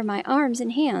right under my arms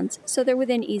and hands, so they're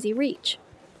within easy reach.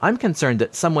 I'm concerned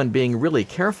that someone being really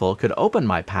careful could open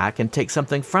my pack and take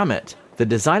something from it. The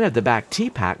design of the Back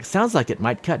T-Pack sounds like it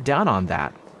might cut down on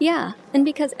that. Yeah, and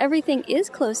because everything is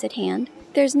close at hand,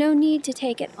 there's no need to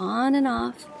take it on and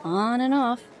off,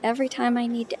 every time I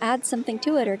need to add something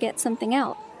to it or get something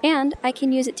out. And I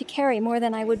can use it to carry more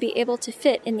than I would be able to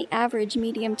fit in the average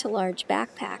medium to large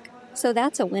backpack. So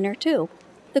that's a winner too.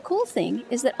 The cool thing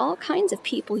is that all kinds of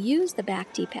people use the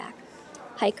Back T-Pack.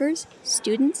 Hikers,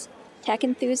 students, tech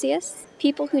enthusiasts,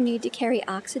 people who need to carry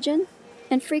oxygen,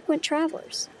 and frequent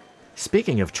travelers.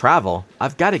 Speaking of travel,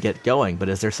 I've got to get going, but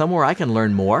is there somewhere I can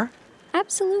learn more?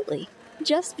 Absolutely.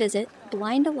 Just visit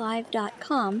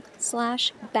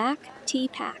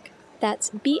blindalive.com/backtpack. That's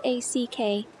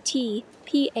BACKTPACK.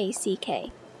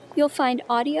 You'll find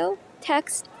audio,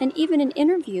 text, and even an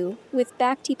interview with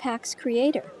BacTPAC's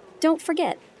creator. Don't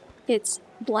forget, it's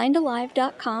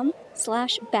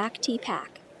blindalive.com/BacTPAC.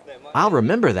 I'll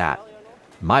remember that.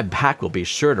 My back will be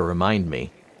sure to remind me.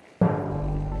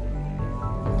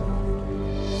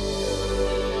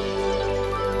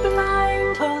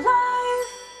 Blind Alive.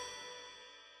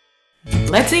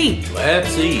 Let's eat.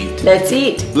 Let's eat. Let's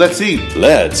eat. Let's eat.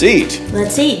 Let's eat.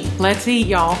 Let's eat. Let's eat,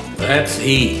 y'all. Let's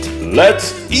eat.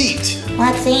 Let's eat.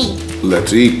 Let's eat.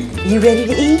 Let's eat. You ready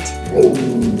to eat?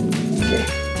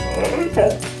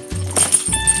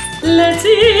 Let's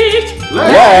eat.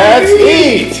 Let's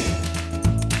eat.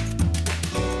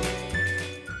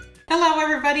 Hello,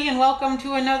 everybody, and welcome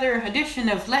to another edition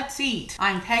of Let's Eat.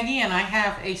 I'm Peggy, and I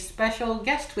have a special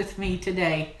guest with me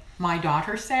today, my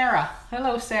daughter, Sarah.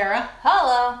 Hello, Sarah.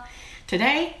 Hello.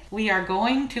 Today, we are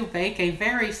going to bake a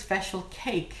very special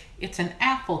cake. It's an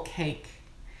apple cake,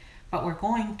 but we're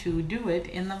going to do it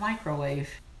in the microwave.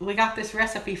 We got this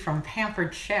recipe from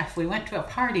Pampered Chef. We went to a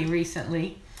party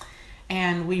recently,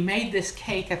 and we made this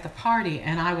cake at the party,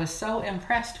 and I was so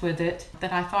impressed with it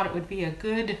that I thought it would be a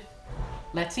good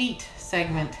Let's Eat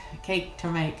segment cake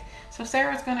to make. So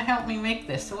Sarah's going to help me make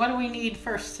this. So what do we need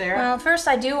first, Sarah? Well, first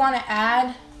I do want to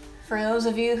add, for those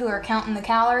of you who are counting the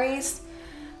calories,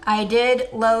 I did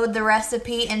load the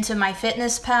recipe into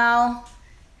MyFitnessPal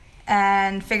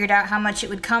and figured out how much it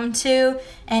would come to.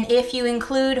 And if you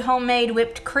include homemade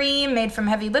whipped cream made from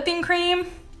heavy whipping cream,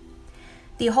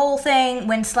 the whole thing,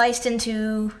 when sliced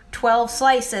into 12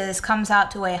 slices, comes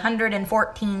out to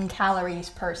 114 calories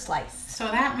per slice. So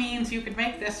that means you could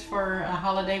make this for a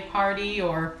holiday party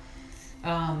or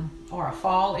a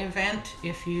fall event.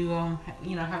 If you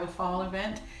have a fall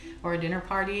event or a dinner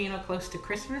party, close to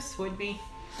Christmas,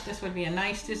 this would be a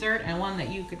nice dessert and one that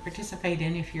you could participate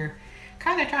in if you're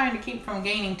kind of trying to keep from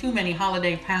gaining too many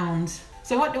holiday pounds.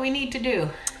 So what do we need to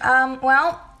do?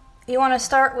 Well, you want to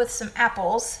start with some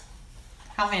apples.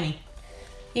 How many?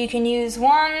 You can use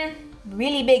one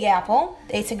really big apple.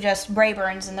 They suggest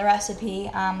Braeburns in the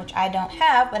recipe, which I don't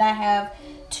have, but I have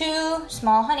 2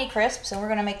 small Honeycrisps, so we're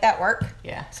going to make that work.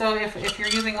 Yeah, so if you're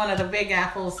using one of the big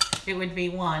apples, it would be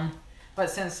 1. But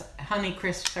since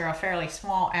Honeycrisps are a fairly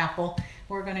small apple,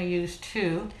 we're going to use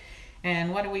 2.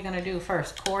 And what are we going to do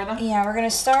first? Core them? Yeah, we're going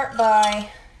to start by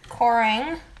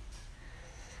coring.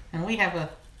 And we have a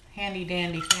handy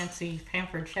dandy fancy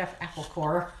Pampered Chef apple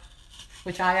core,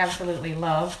 which I absolutely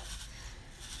love.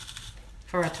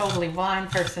 For a totally blind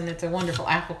person, it's a wonderful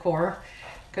apple core,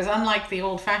 because unlike the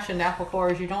old-fashioned apple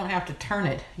cores, you don't have to turn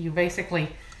it. You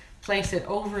basically place it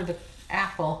over the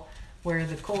apple where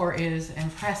the core is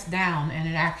and press down, and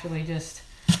it actually just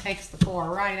takes the core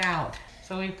right out.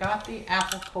 So we've got the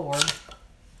apple core.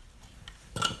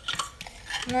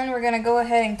 And then we're going to go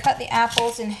ahead and cut the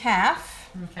apples in half.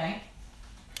 Okay.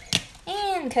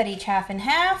 And cut each half in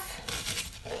half.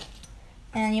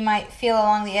 And you might feel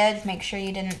along the edge, make sure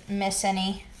you didn't miss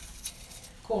any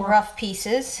rough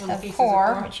pieces of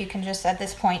core, which you can just at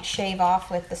this point shave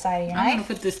off with the side of your knife. I'm going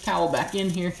to put this towel back in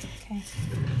here, Okay.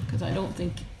 because I don't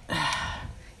think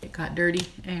it got dirty,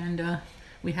 and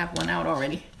we have one out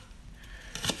already.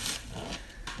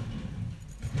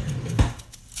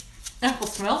 Apple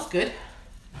smells good.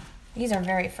 These are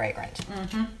very fragrant.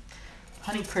 Mm-hmm.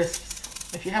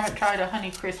 Honeycrisps. If you haven't tried a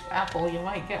Honeycrisp apple, you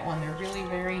might get one. They're really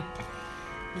very,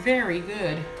 very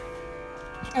good.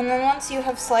 And then once you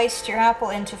have sliced your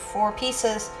apple into 4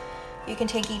 pieces, you can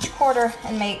take each quarter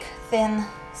and make thin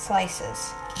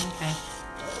slices. Okay.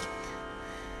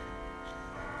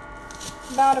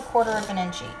 About 1/4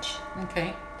 inch each.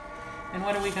 Okay. And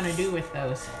what are we going to do with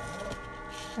those?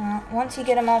 Once you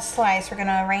get them all sliced, we're going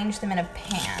to arrange them in a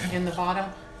pan. In the bottom?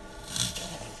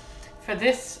 For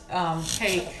this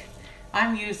cake,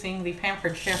 I'm using the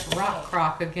Pampered Chef Rock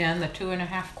Crock again, the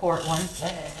 2.5 quart one.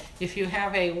 If you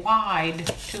have a wide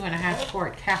 2.5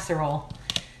 quart casserole,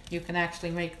 you can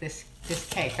actually make this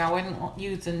cake. I wouldn't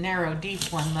use a narrow, deep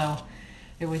one though.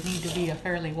 It would need to be a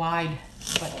fairly wide,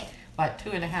 but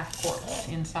 2.5 quarts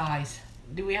in size.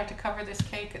 Do we have to cover this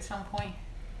cake at some point?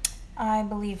 I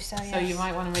believe so, yes. So you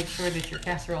might want to make sure that your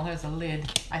casserole has a lid.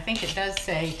 I think it does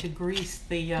say to grease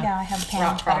the I have pan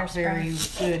rock butter crock very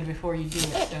good before you do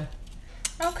it. So.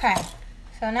 Okay,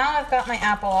 so now I've got my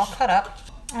apple all cut up.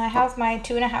 I have my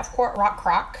 2.5 quart rock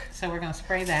crock. So we're going to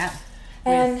spray that.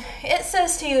 And it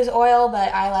says to use oil,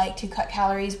 but I like to cut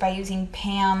calories by using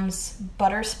Pam's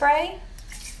butter spray,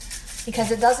 because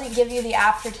it doesn't give you the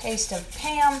aftertaste of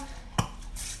Pam,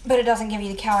 but it doesn't give you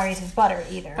the calories of butter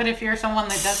either. But if you're someone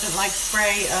that doesn't like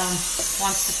spray,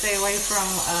 wants to stay away from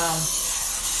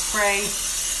spray,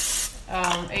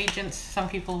 agents. Some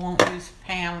people won't use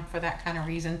Pam for that kind of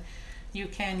reason. You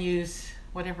can use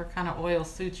whatever kind of oil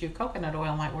suits you. Coconut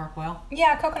oil might work well.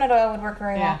 Yeah, coconut oil would work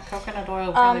very well. Yeah, coconut oil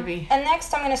would probably be... And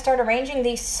next I'm going to start arranging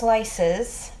these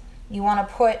slices. You want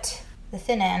to put the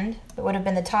thin end, that would have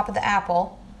been the top of the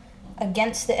apple,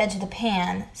 against the edge of the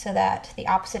pan so that the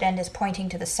opposite end is pointing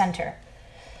to the center.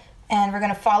 And we're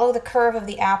going to follow the curve of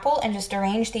the apple and just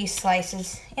arrange these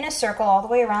slices in a circle all the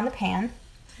way around the pan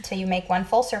until you make one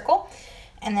full circle.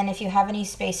 And then if you have any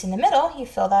space in the middle, you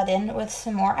fill that in with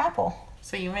some more apple.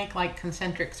 So you make like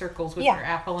concentric circles with your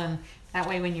apple, and that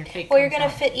way when your cake Well, you're going to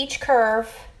fit each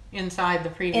curve inside the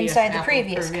previous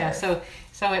curve. Yeah, so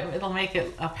it'll make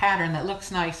it a pattern that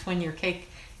looks nice when your cake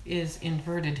is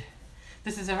inverted.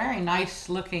 This is a very nice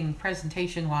looking,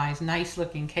 presentation wise, nice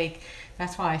looking cake.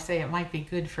 That's why I say it might be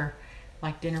good for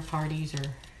like dinner parties or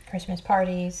Christmas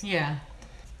parties. Yeah.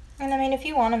 And I mean, if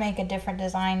you want to make a different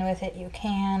design with it, you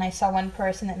can. I saw one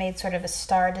person that made sort of a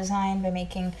star design by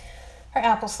making her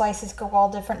apple slices go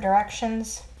all different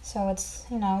directions. So it's,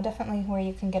 definitely where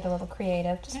you can get a little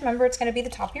creative. Just remember, it's going to be the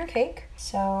top of your cake.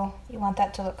 So you want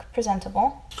that to look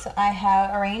presentable. So I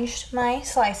have arranged my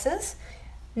slices.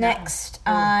 Next,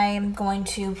 I'm going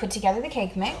to put together the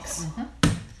cake mix.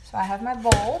 So I have my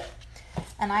bowl,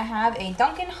 and I have a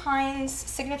Duncan Hines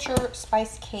Signature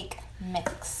Spice Cake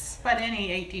Mix. But any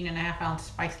 18.5 ounce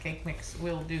spice cake mix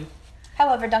will do.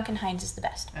 However, Duncan Hines is the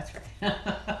best. That's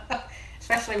right.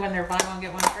 Especially when they're buy one,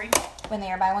 get one free. When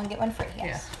they are buy one, get one free,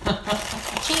 yes. Yeah.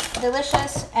 Cheap,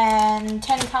 delicious, and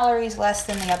 10 calories less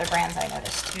than the other brands I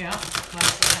noticed. Yeah, well,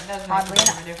 that does make Oddly a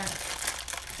enough.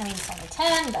 difference. I mean, it's only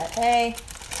 10, but hey.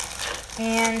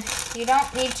 And you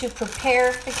don't need to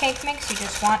prepare the cake mix. You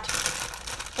just want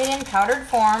it in powdered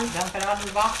form. Dump it out of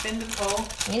the box into the bowl.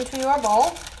 Into your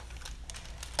bowl.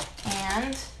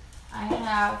 And I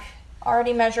have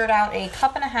already measured out 1.5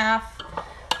 cups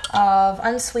of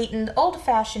unsweetened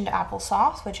old-fashioned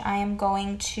applesauce, which I am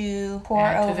going to pour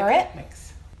Add to over the it. cake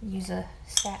mix. Use a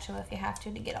spatula if you have to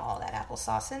get all that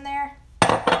applesauce in there.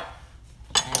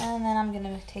 And then I'm going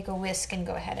to take a whisk and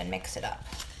go ahead and mix it up.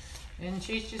 And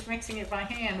she's just mixing it by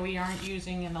hand. We aren't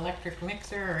using an electric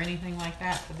mixer or anything like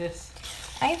that for this.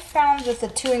 I found with the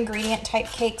 2-ingredient type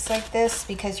cakes like this,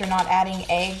 because you're not adding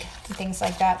egg and things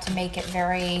like that to make it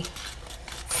very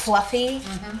fluffy,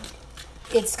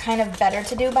 it's kind of better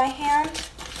to do by hand.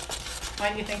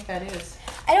 Why do you think that is?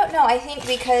 I don't know. I think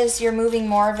because you're moving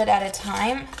more of it at a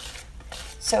time,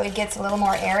 so it gets a little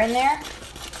more air in there.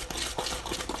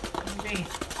 Maybe.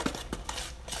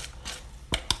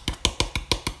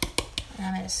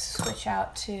 I'm going to switch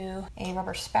out to a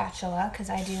rubber spatula, because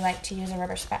I do like to use a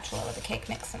rubber spatula with a cake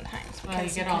mix sometimes. Well, you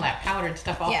get all that powdered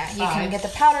stuff off the sides. Yeah, you can get the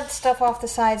powdered stuff off the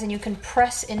sides, and you can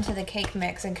press into the cake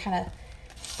mix and kind of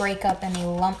break up any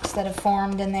lumps that have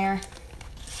formed in there.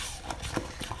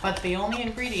 But the only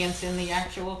ingredients in the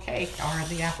actual cake are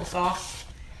the applesauce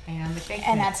and the cake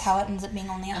And mix. that's how it ends up being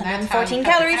only And that's how you 114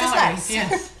 cut the calories. Is nice.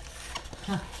 Yes.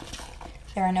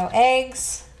 There are no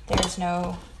eggs. There's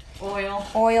no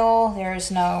Oil.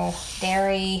 There's no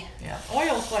dairy. Yeah,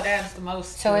 oil's what adds the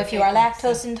most. So to if the you are cake mix.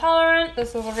 lactose intolerant,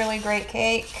 this is a really great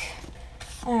cake.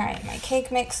 All right, my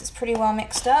cake mix is pretty well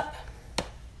mixed up.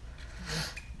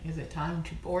 Is it time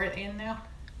to pour it in now?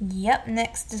 Yep,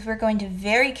 next is we're going to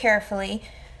very carefully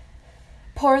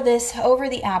pour this over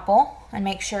the apple and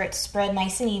make sure it's spread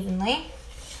nice and evenly.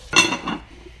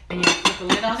 And you put the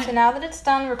lid on it? So now that it's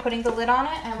done, we're putting the lid on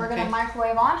it, and we're going to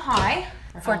microwave on high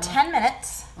for 10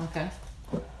 minutes. Okay.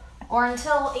 Or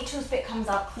until a toothpick comes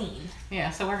out clean. Yeah,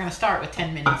 so we're going to start with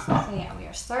 10 minutes. So yeah, we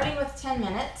are starting with 10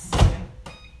 minutes.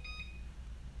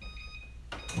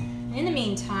 In the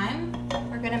meantime,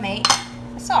 we're going to make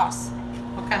a sauce.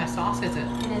 What kind of sauce is it?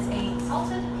 It is a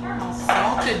salted caramel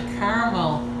sauce. Salted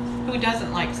caramel. Who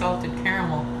doesn't like salted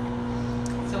caramel?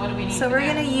 So what do we need So for we're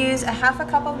that? going to use 1/2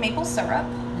 cup of maple syrup.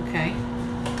 Okay.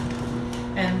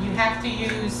 And you have to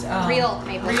use Real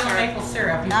maple syrup. maple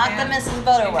syrup. You Not can't- the Mrs.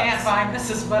 Butterworth. You can't buy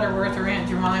Mrs. Butterworth or Aunt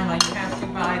Jemima. You have to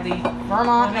buy the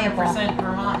Vermont 100% maple.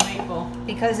 Vermont maple.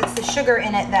 Because it's the sugar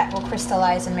in it that will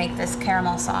crystallize and make this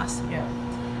caramel sauce. Yeah.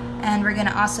 And we're going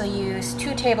to also use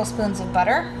 2 tablespoons of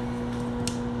butter.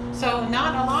 So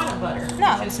not a lot of butter.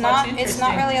 No, which it's is not. what's It's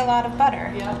not really a lot of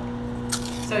butter. Yeah.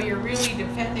 So you're really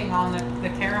depending on the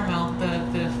caramel,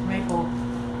 the maple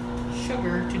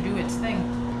sugar to do its thing.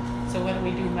 So what do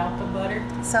we do? Melt the butter?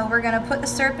 So we're going to put the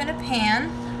syrup in a pan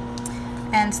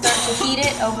and start to heat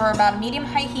it over about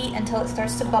medium-high heat until it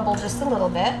starts to bubble just a little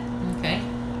bit. Okay.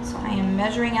 So I am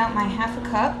measuring out my 1/2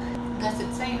 cup. Does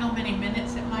it say how many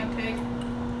minutes it might take?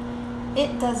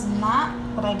 It does not,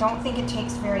 but I don't think it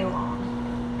takes very long.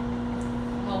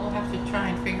 Well, we'll have to try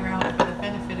and figure out if it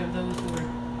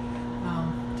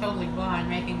mind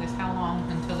making this how long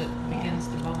until it begins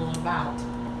to bubble about?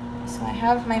 So I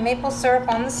have my maple syrup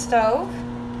on the stove.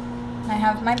 I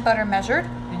have my butter measured.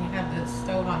 And you have the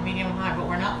stove on medium high, but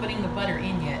we're not putting the butter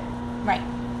in yet. Right.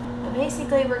 But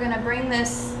basically, we're going to bring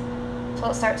this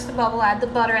till it starts to bubble, add the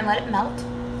butter and let it melt.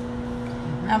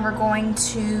 And we're going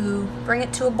to bring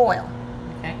it to a boil.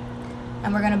 Okay.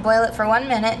 And we're going to boil it for 1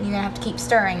 minute, and you're going to have to keep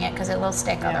stirring it because it will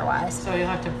stick otherwise. So you'll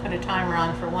have to put a timer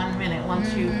on for 1 minute.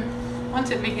 Once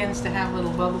it begins to have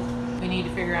little bubbles, we need to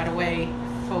figure out a way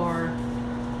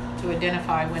to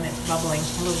identify when it's bubbling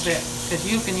a little bit,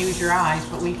 because you can use your eyes,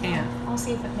 but we can't. I'll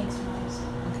see if it makes noise.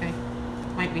 Okay.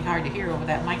 Might be hard to hear over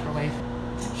that microwave.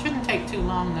 It shouldn't take too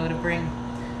long though to bring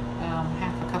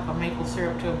half a cup of maple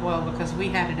syrup to a boil, because we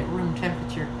had it at room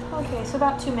temperature. Okay, so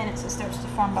about 2 minutes it starts to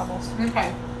form bubbles.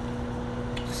 Okay.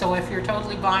 So if you're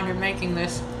totally blind in making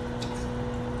this,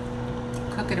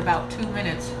 cook it about 2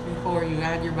 minutes before you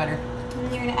add your butter. And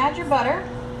then you're going to add your butter.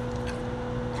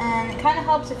 And it kind of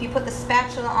helps if you put the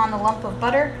spatula on the lump of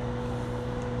butter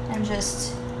and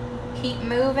just keep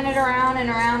moving it around and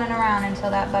around and around until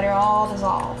that butter all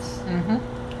dissolves. Mm-hmm.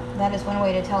 That is one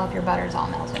way to tell if your butter's all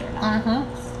melted or not.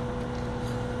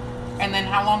 Mm-hmm. And then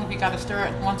how long have you got to stir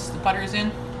it once the butter's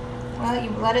in? Well, you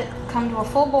let it come to a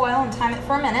full boil and time it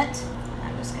for a minute.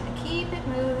 I'm just going to keep it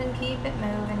moving, keep it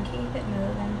moving, keep it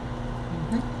moving.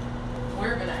 Mm-hmm.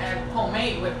 We're going to add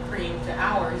homemade whipped cream to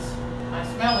ours. I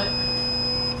smell it.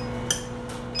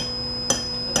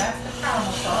 That's the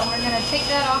caramel sauce. We're going to take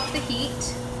that off the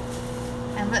heat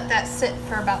and let that sit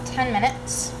for about 10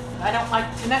 minutes. I don't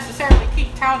like to necessarily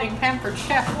keep touting Pampered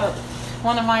Chef, but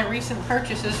one of my recent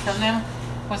purchases from them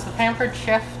was the Pampered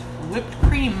Chef whipped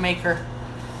cream maker.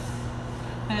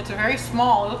 And it's a very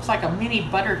small, it looks like a mini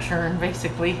butter churn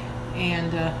basically.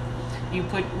 And you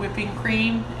put whipping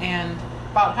cream and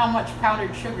about how much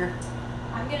powdered sugar?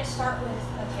 I'm going to start with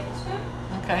a tablespoon.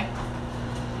 Okay.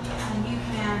 And you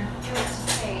can do it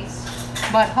to taste.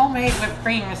 But homemade whipped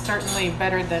cream is certainly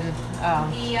better than...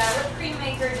 The whipped cream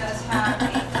maker does have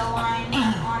a fill line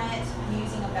on it. I'm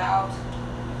using about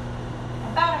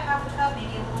a half a cup,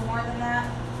 maybe a little more than that.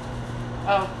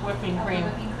 Of whipping cream.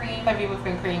 Whipping cream. Heavy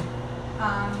whipping cream.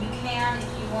 You can,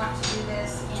 if you want to do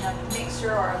this in a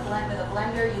mixer or a blend with a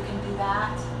blender, you can do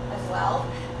that as well.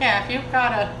 Yeah, if you've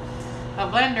got a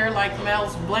blender like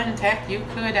Mel's Blendtec, you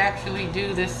could actually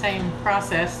do this same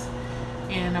process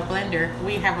in a blender.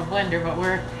 We have a blender, but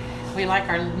we like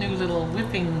our new little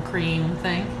whipping cream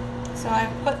thing. So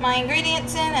I've put my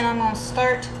ingredients in and I'm going to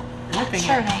start whipping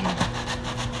churning.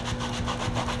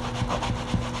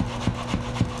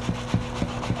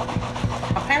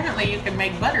 Apparently you can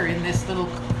make butter in this little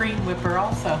cream whipper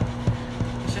also.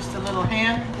 It's just a little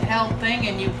handheld thing,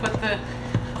 and you put the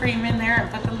cream in there and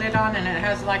put the lid on, and it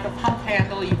has like a pump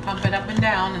handle. You pump it up and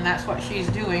down, and that's what she's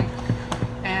doing.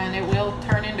 And it will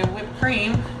turn into whipped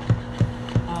cream.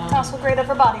 It's also great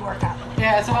for body workout.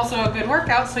 Yeah, it's also a good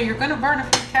workout, so you're going to burn a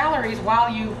few calories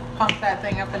while you pump that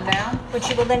thing up and down. Which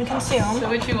you will then consume.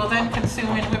 Which you will then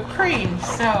consume in whipped cream.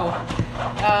 So,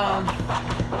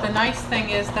 the nice thing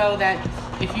is, though, that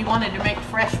if you wanted to make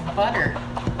fresh butter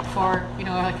for,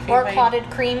 like if you or made... clotted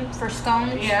cream for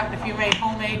scones. Yeah, if you made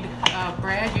homemade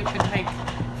bread, you could make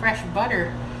fresh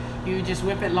butter. You just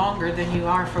whip it longer than you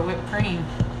are for whipped cream.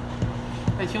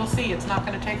 But you'll see, it's not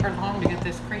going to take her long to get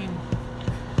this cream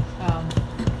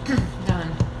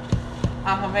done.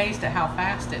 I'm amazed at how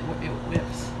fast it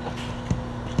whips.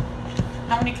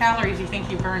 How many calories do you think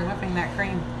you burn whipping that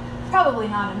cream? Probably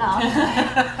not enough.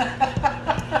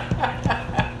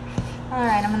 All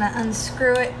right, I'm going to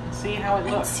unscrew it. See how it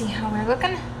looks. Let's see how we're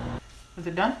looking. Is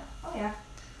it done? Oh, yeah.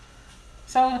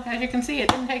 So, as you can see, it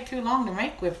didn't take too long to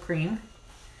make whipped cream.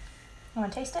 You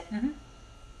want to taste it? Mm-hmm.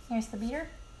 Here's the beater.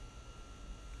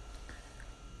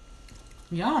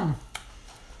 Yum.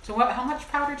 So how much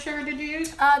powdered sugar did you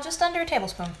use? Just under a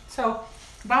tablespoon. So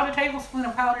about a tablespoon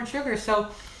of powdered sugar. So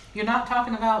you're not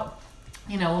talking about,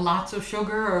 lots of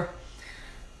sugar or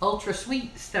ultra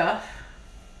sweet stuff.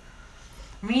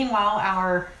 Meanwhile,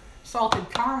 our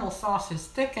salted caramel sauce is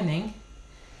thickening.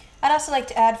 I'd also like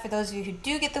to add, for those of you who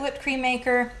do get the whipped cream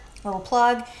maker, a little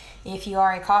plug. If you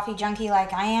are a coffee junkie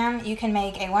like I am, you can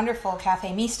make a wonderful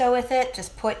cafe misto with it.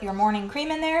 Just put your morning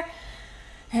cream in there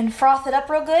and froth it up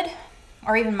real good.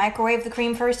 Or even microwave the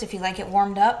cream first if you like it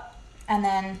warmed up. And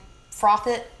then froth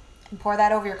it and pour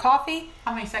that over your coffee.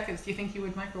 How many seconds do you think you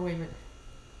would microwave it?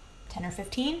 10 or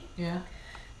 15. Yeah.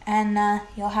 And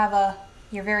you'll have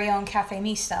your very own cafe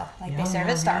misto, like they serve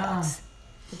at Starbucks,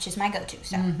 which is my go-to.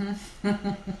 So,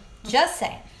 Just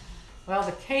saying. Well,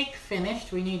 the cake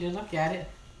finished. We need to look at it.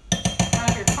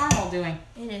 How's your caramel doing?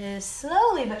 It is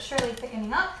slowly but surely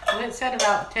thickening up. Well, it said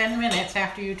about 10 minutes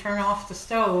after you turn off the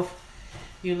stove.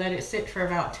 You let it sit for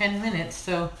about 10 minutes,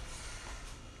 so...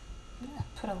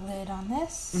 Put a lid on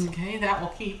this. Okay, that will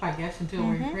keep, I guess, until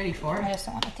we're ready for it. I just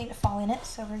don't want anything to fall in it,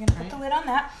 so we're going to put the lid on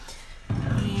that.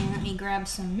 And let me grab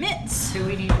some mitts. Do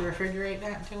we need to refrigerate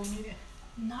that until we need it?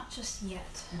 Not just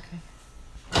yet.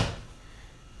 Okay.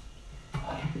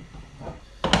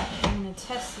 I'm going to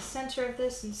test the center of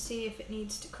this and see if it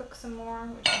needs to cook some more,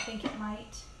 which I think it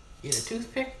might. Get a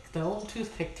toothpick, the old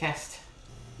toothpick test.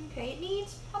 Okay, it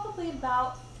needs probably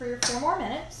about 3 or 4 more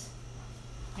minutes.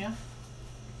 Yeah.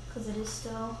 Because it is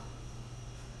still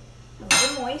a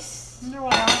little moist. I wonder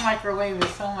why our microwave is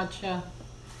so much,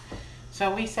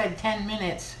 so we said 10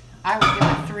 minutes. I would give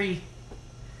it 3.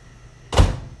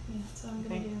 Yeah, that's what I'm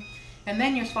going to do. And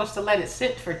then you're supposed to let it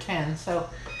sit for 10, so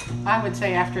I would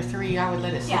say after 3 I would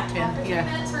let it sit 10. After 3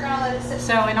 minutes we're going to let it sit.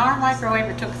 So in our microwave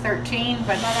it took 13,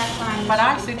 but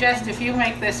I suggest if you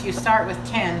make this, you start with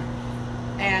 10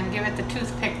 and give it the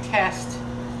toothpick test.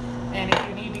 And if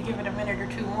you need to give it a minute or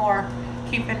 2 more,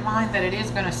 keep in mind that it is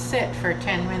going to sit for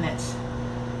 10 minutes,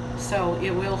 so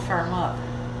it will firm up.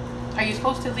 Are you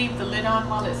supposed to leave the lid on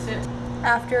while it sits?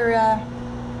 After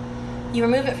you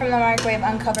remove it from the microwave,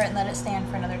 uncover it, and let it stand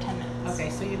for another 10 minutes. Okay,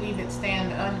 so you leave it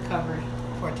stand uncovered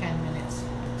for 10 minutes.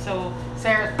 So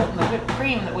Sarah's putting the whipped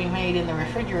cream that we made in the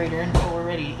refrigerator until we're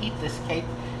ready to eat this cake.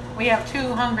 We have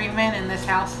 2 hungry men in this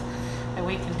house that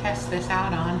we can test this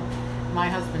out on. My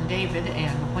husband David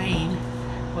and Wayne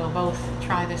will both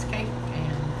try this cake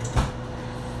and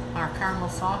our caramel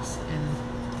sauce,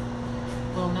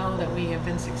 and we'll know that we have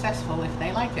been successful if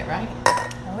they like it, right?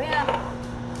 Oh yeah.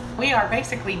 We are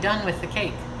basically done with the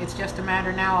cake. It's just a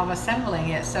matter now of assembling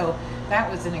it. So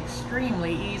that was an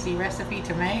extremely easy recipe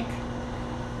to make,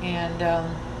 and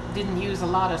didn't use a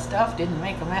lot of stuff, didn't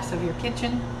make a mess of your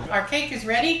kitchen. Our cake is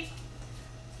ready.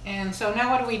 And so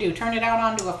now what do? Turn it out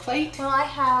onto a plate? Well,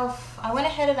 I went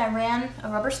ahead and I ran a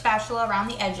rubber spatula around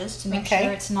the edges to make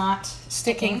sure it's not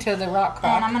sticking to the rock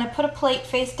crop. And I'm going to put a plate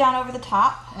face down over the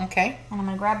top. Okay. And I'm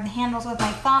going to grab the handles with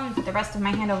my thumb and put the rest of my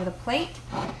hand over the plate.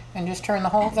 And just turn the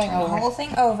whole thing over. The whole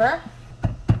thing over.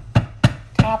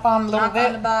 Tap on a little bit.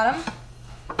 On the bottom.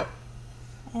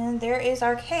 And there is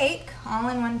our cake, all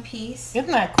in one piece.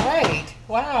 Isn't that great?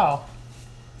 Wow.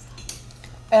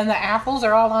 And the apples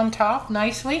are all on top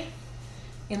nicely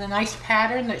in the nice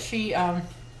pattern that she, and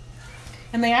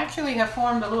they actually have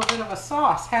formed a little bit of a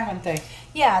sauce, haven't they?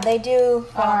 Yeah, they do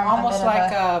form almost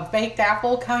like a baked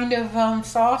apple kind of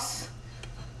sauce,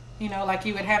 you know, like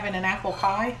you would have in an apple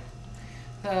pie.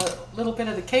 The little bit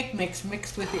of the cake mix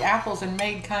mixed with the apples and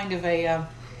made kind of a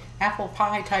apple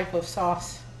pie type of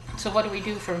sauce. So what do we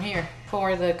do from here?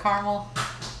 Pour the caramel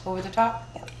over the top?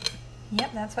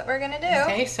 Yep, that's what we're going to do.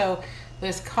 Okay, so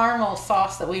this caramel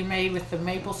sauce that we made with the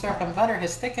maple syrup and butter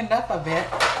has thickened up a bit.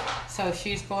 So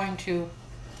she's going to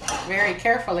very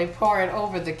carefully pour it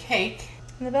over the cake.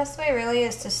 And the best way really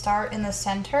is to start in the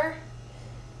center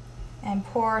and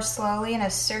pour slowly in a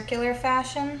circular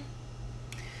fashion.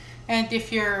 And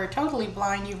if you're totally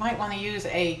blind, you might want to use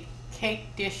a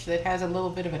cake dish that has a little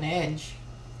bit of an edge,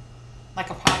 like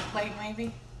a pie plate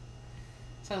maybe,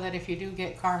 so that if you do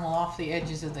get caramel off the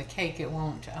edges of the cake, it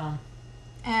won't.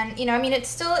 And you know, I mean,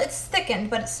 it's thickened,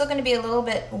 but it's still going to be a little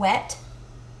bit wet.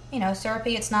 You know,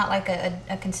 syrupy. It's not like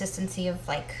a consistency of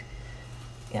like,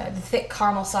 you know, the thick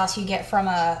caramel sauce you get from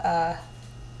a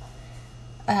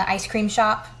ice cream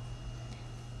shop.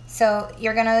 So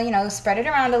you're gonna, you know, spread it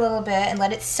around a little bit and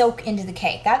let it soak into the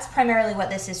cake. That's primarily what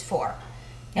this is for.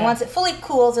 And once it fully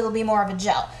cools, it'll be more of a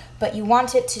gel. But you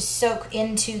want it to soak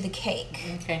into the cake.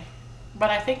 Okay. But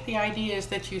I think the idea is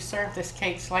that you serve this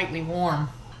cake slightly warm.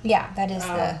 Yeah, that is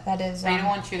They don't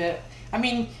want you to. I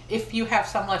mean, if you have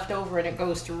some left over and it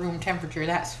goes to room temperature,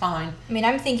 that's fine. I mean,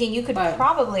 I'm thinking you could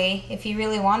probably, if you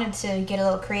really wanted to get a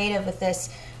little creative with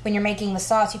this, when you're making the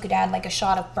sauce, you could add like a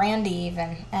shot of brandy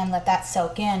even and let that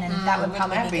soak in, and that would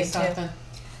probably be good too.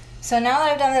 So now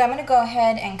that I've done that, I'm going to go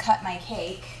ahead and cut my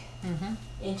cake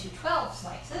into 12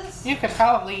 slices. You could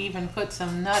probably even put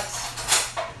some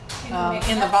nuts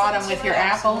in the bottom with your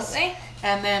apples.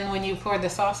 And then when you pour the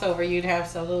sauce over, you'd have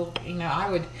some little, you know, I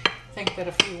would think that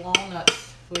a few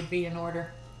walnuts would be in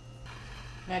order.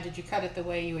 Now, did you cut it the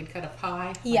way you would cut a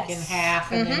pie? Yes. Like in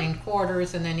half and then in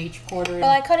quarters and then each quarter Well,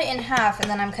 I cut it in half and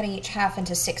then I'm cutting each half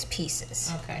into 6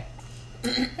 pieces. Okay.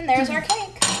 And there's our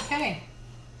cake. Okay.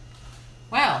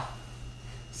 Well,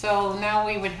 so now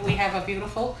we have a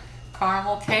beautiful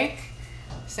caramel cake.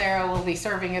 Sarah will be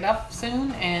serving it up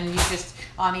soon, and you just,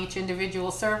 on each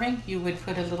individual serving, you would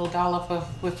put a little dollop of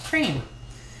whipped cream.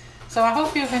 So I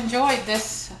hope you've enjoyed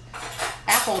this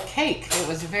apple wonderful cake. It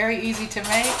was very easy to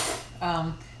make,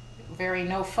 very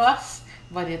no fuss,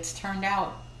 but it's turned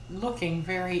out looking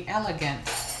very elegant.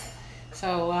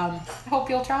 So I hope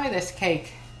you'll try this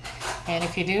cake. And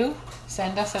if you do,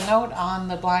 send us a note on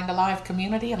the Blind Alive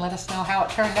community and let us know how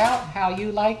it turned out, how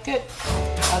you liked it.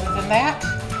 Other than that,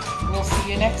 we'll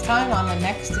see you next time on the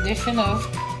next edition of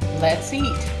Let's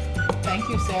Eat. Thank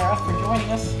you, Sarah, for joining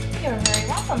us. You're very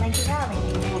welcome. Thank you for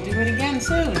having me. We'll do it again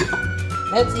soon.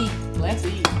 Let's eat. Let's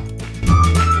eat.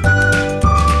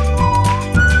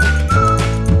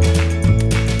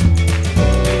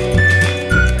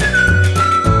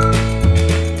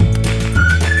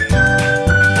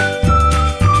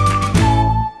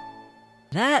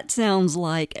 That sounds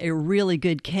like a really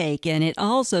good cake, and it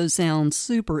also sounds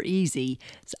super easy.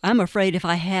 So I'm afraid if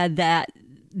I had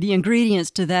the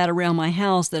ingredients to that around my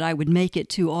house, that I would make it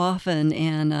too often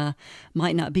and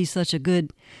might not be such a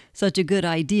good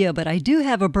idea. But I do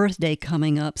have a birthday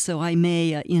coming up, so I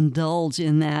may indulge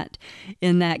in that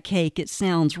cake. It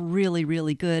sounds really,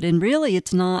 really good, and really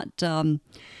it's not that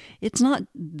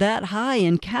high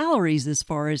in calories as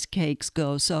far as cakes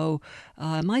go, so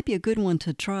it might be a good one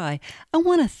to try. I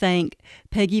want to thank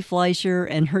Peggy Fleischer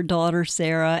and her daughter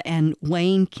Sarah and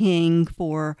Wayne King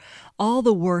for all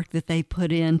the work that they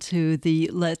put into the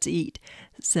Let's Eat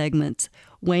segments.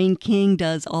 Wayne King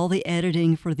does all the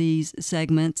editing for these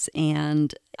segments,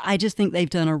 and I just think they've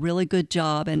done a really good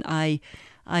job, and I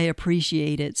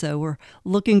appreciate it. So we're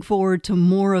looking forward to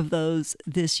more of those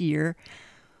this year.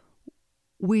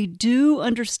 We do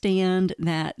understand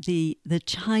that the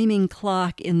chiming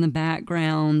clock in the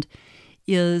background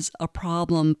is a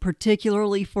problem,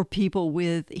 particularly for people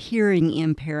with hearing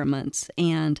impairments,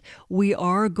 and we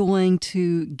are going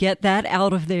to get that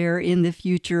out of there in the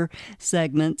future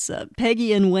segments.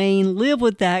 Peggy and Wayne live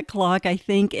with that clock, I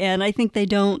think, and I think they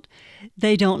don't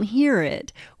hear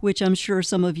it, which I'm sure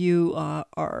some of you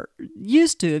are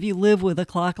used to. If you live with a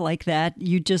clock like that,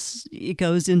 it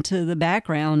goes into the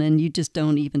background and you just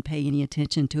don't even pay any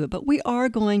attention to it. But we are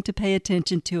going to pay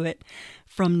attention to it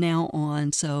from now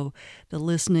on, so the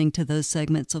listening to those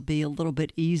segments will be a little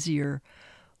bit easier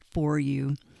for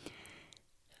you.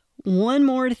 One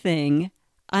more thing.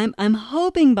 I'm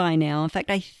hoping by now, in fact,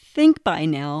 I think by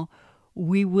now,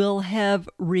 we will have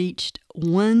reached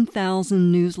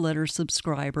 1,000 newsletter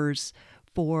subscribers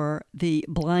for the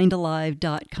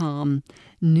blindalive.com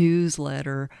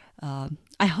newsletter.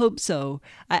 I hope so.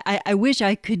 I wish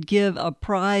I could give a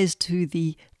prize to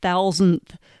the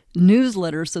 1,000th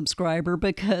newsletter subscriber,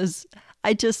 because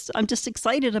I'm just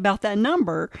excited about that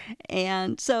number.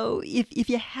 And so if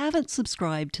you haven't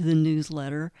subscribed to the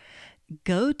newsletter,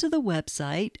 go to the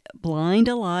website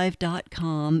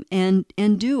blindalive.com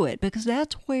and do it, because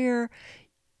that's where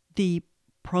the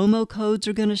promo codes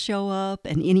are going to show up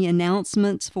and any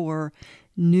announcements for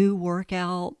new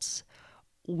workouts.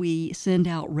 We send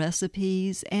out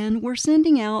recipes, and we're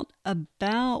sending out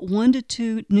about 1 to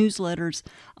 2 newsletters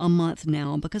a month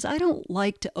now, because I don't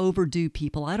like to overdo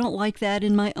people. I don't like that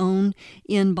in my own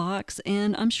inbox,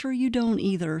 and I'm sure you don't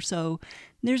either. So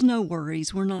there's no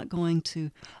worries. We're not going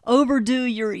to overdo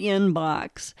your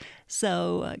inbox.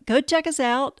 So go check us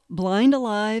out,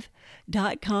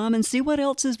 blindalive.com, and see what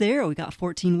else is there. We got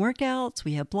 14 workouts.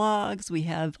 We have blogs. We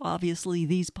have, obviously,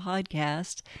 these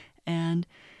podcasts, and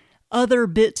other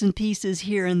bits and pieces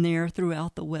here and there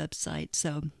throughout the website.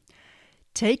 So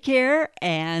take care,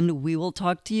 and we will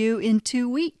talk to you in 2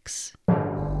 weeks.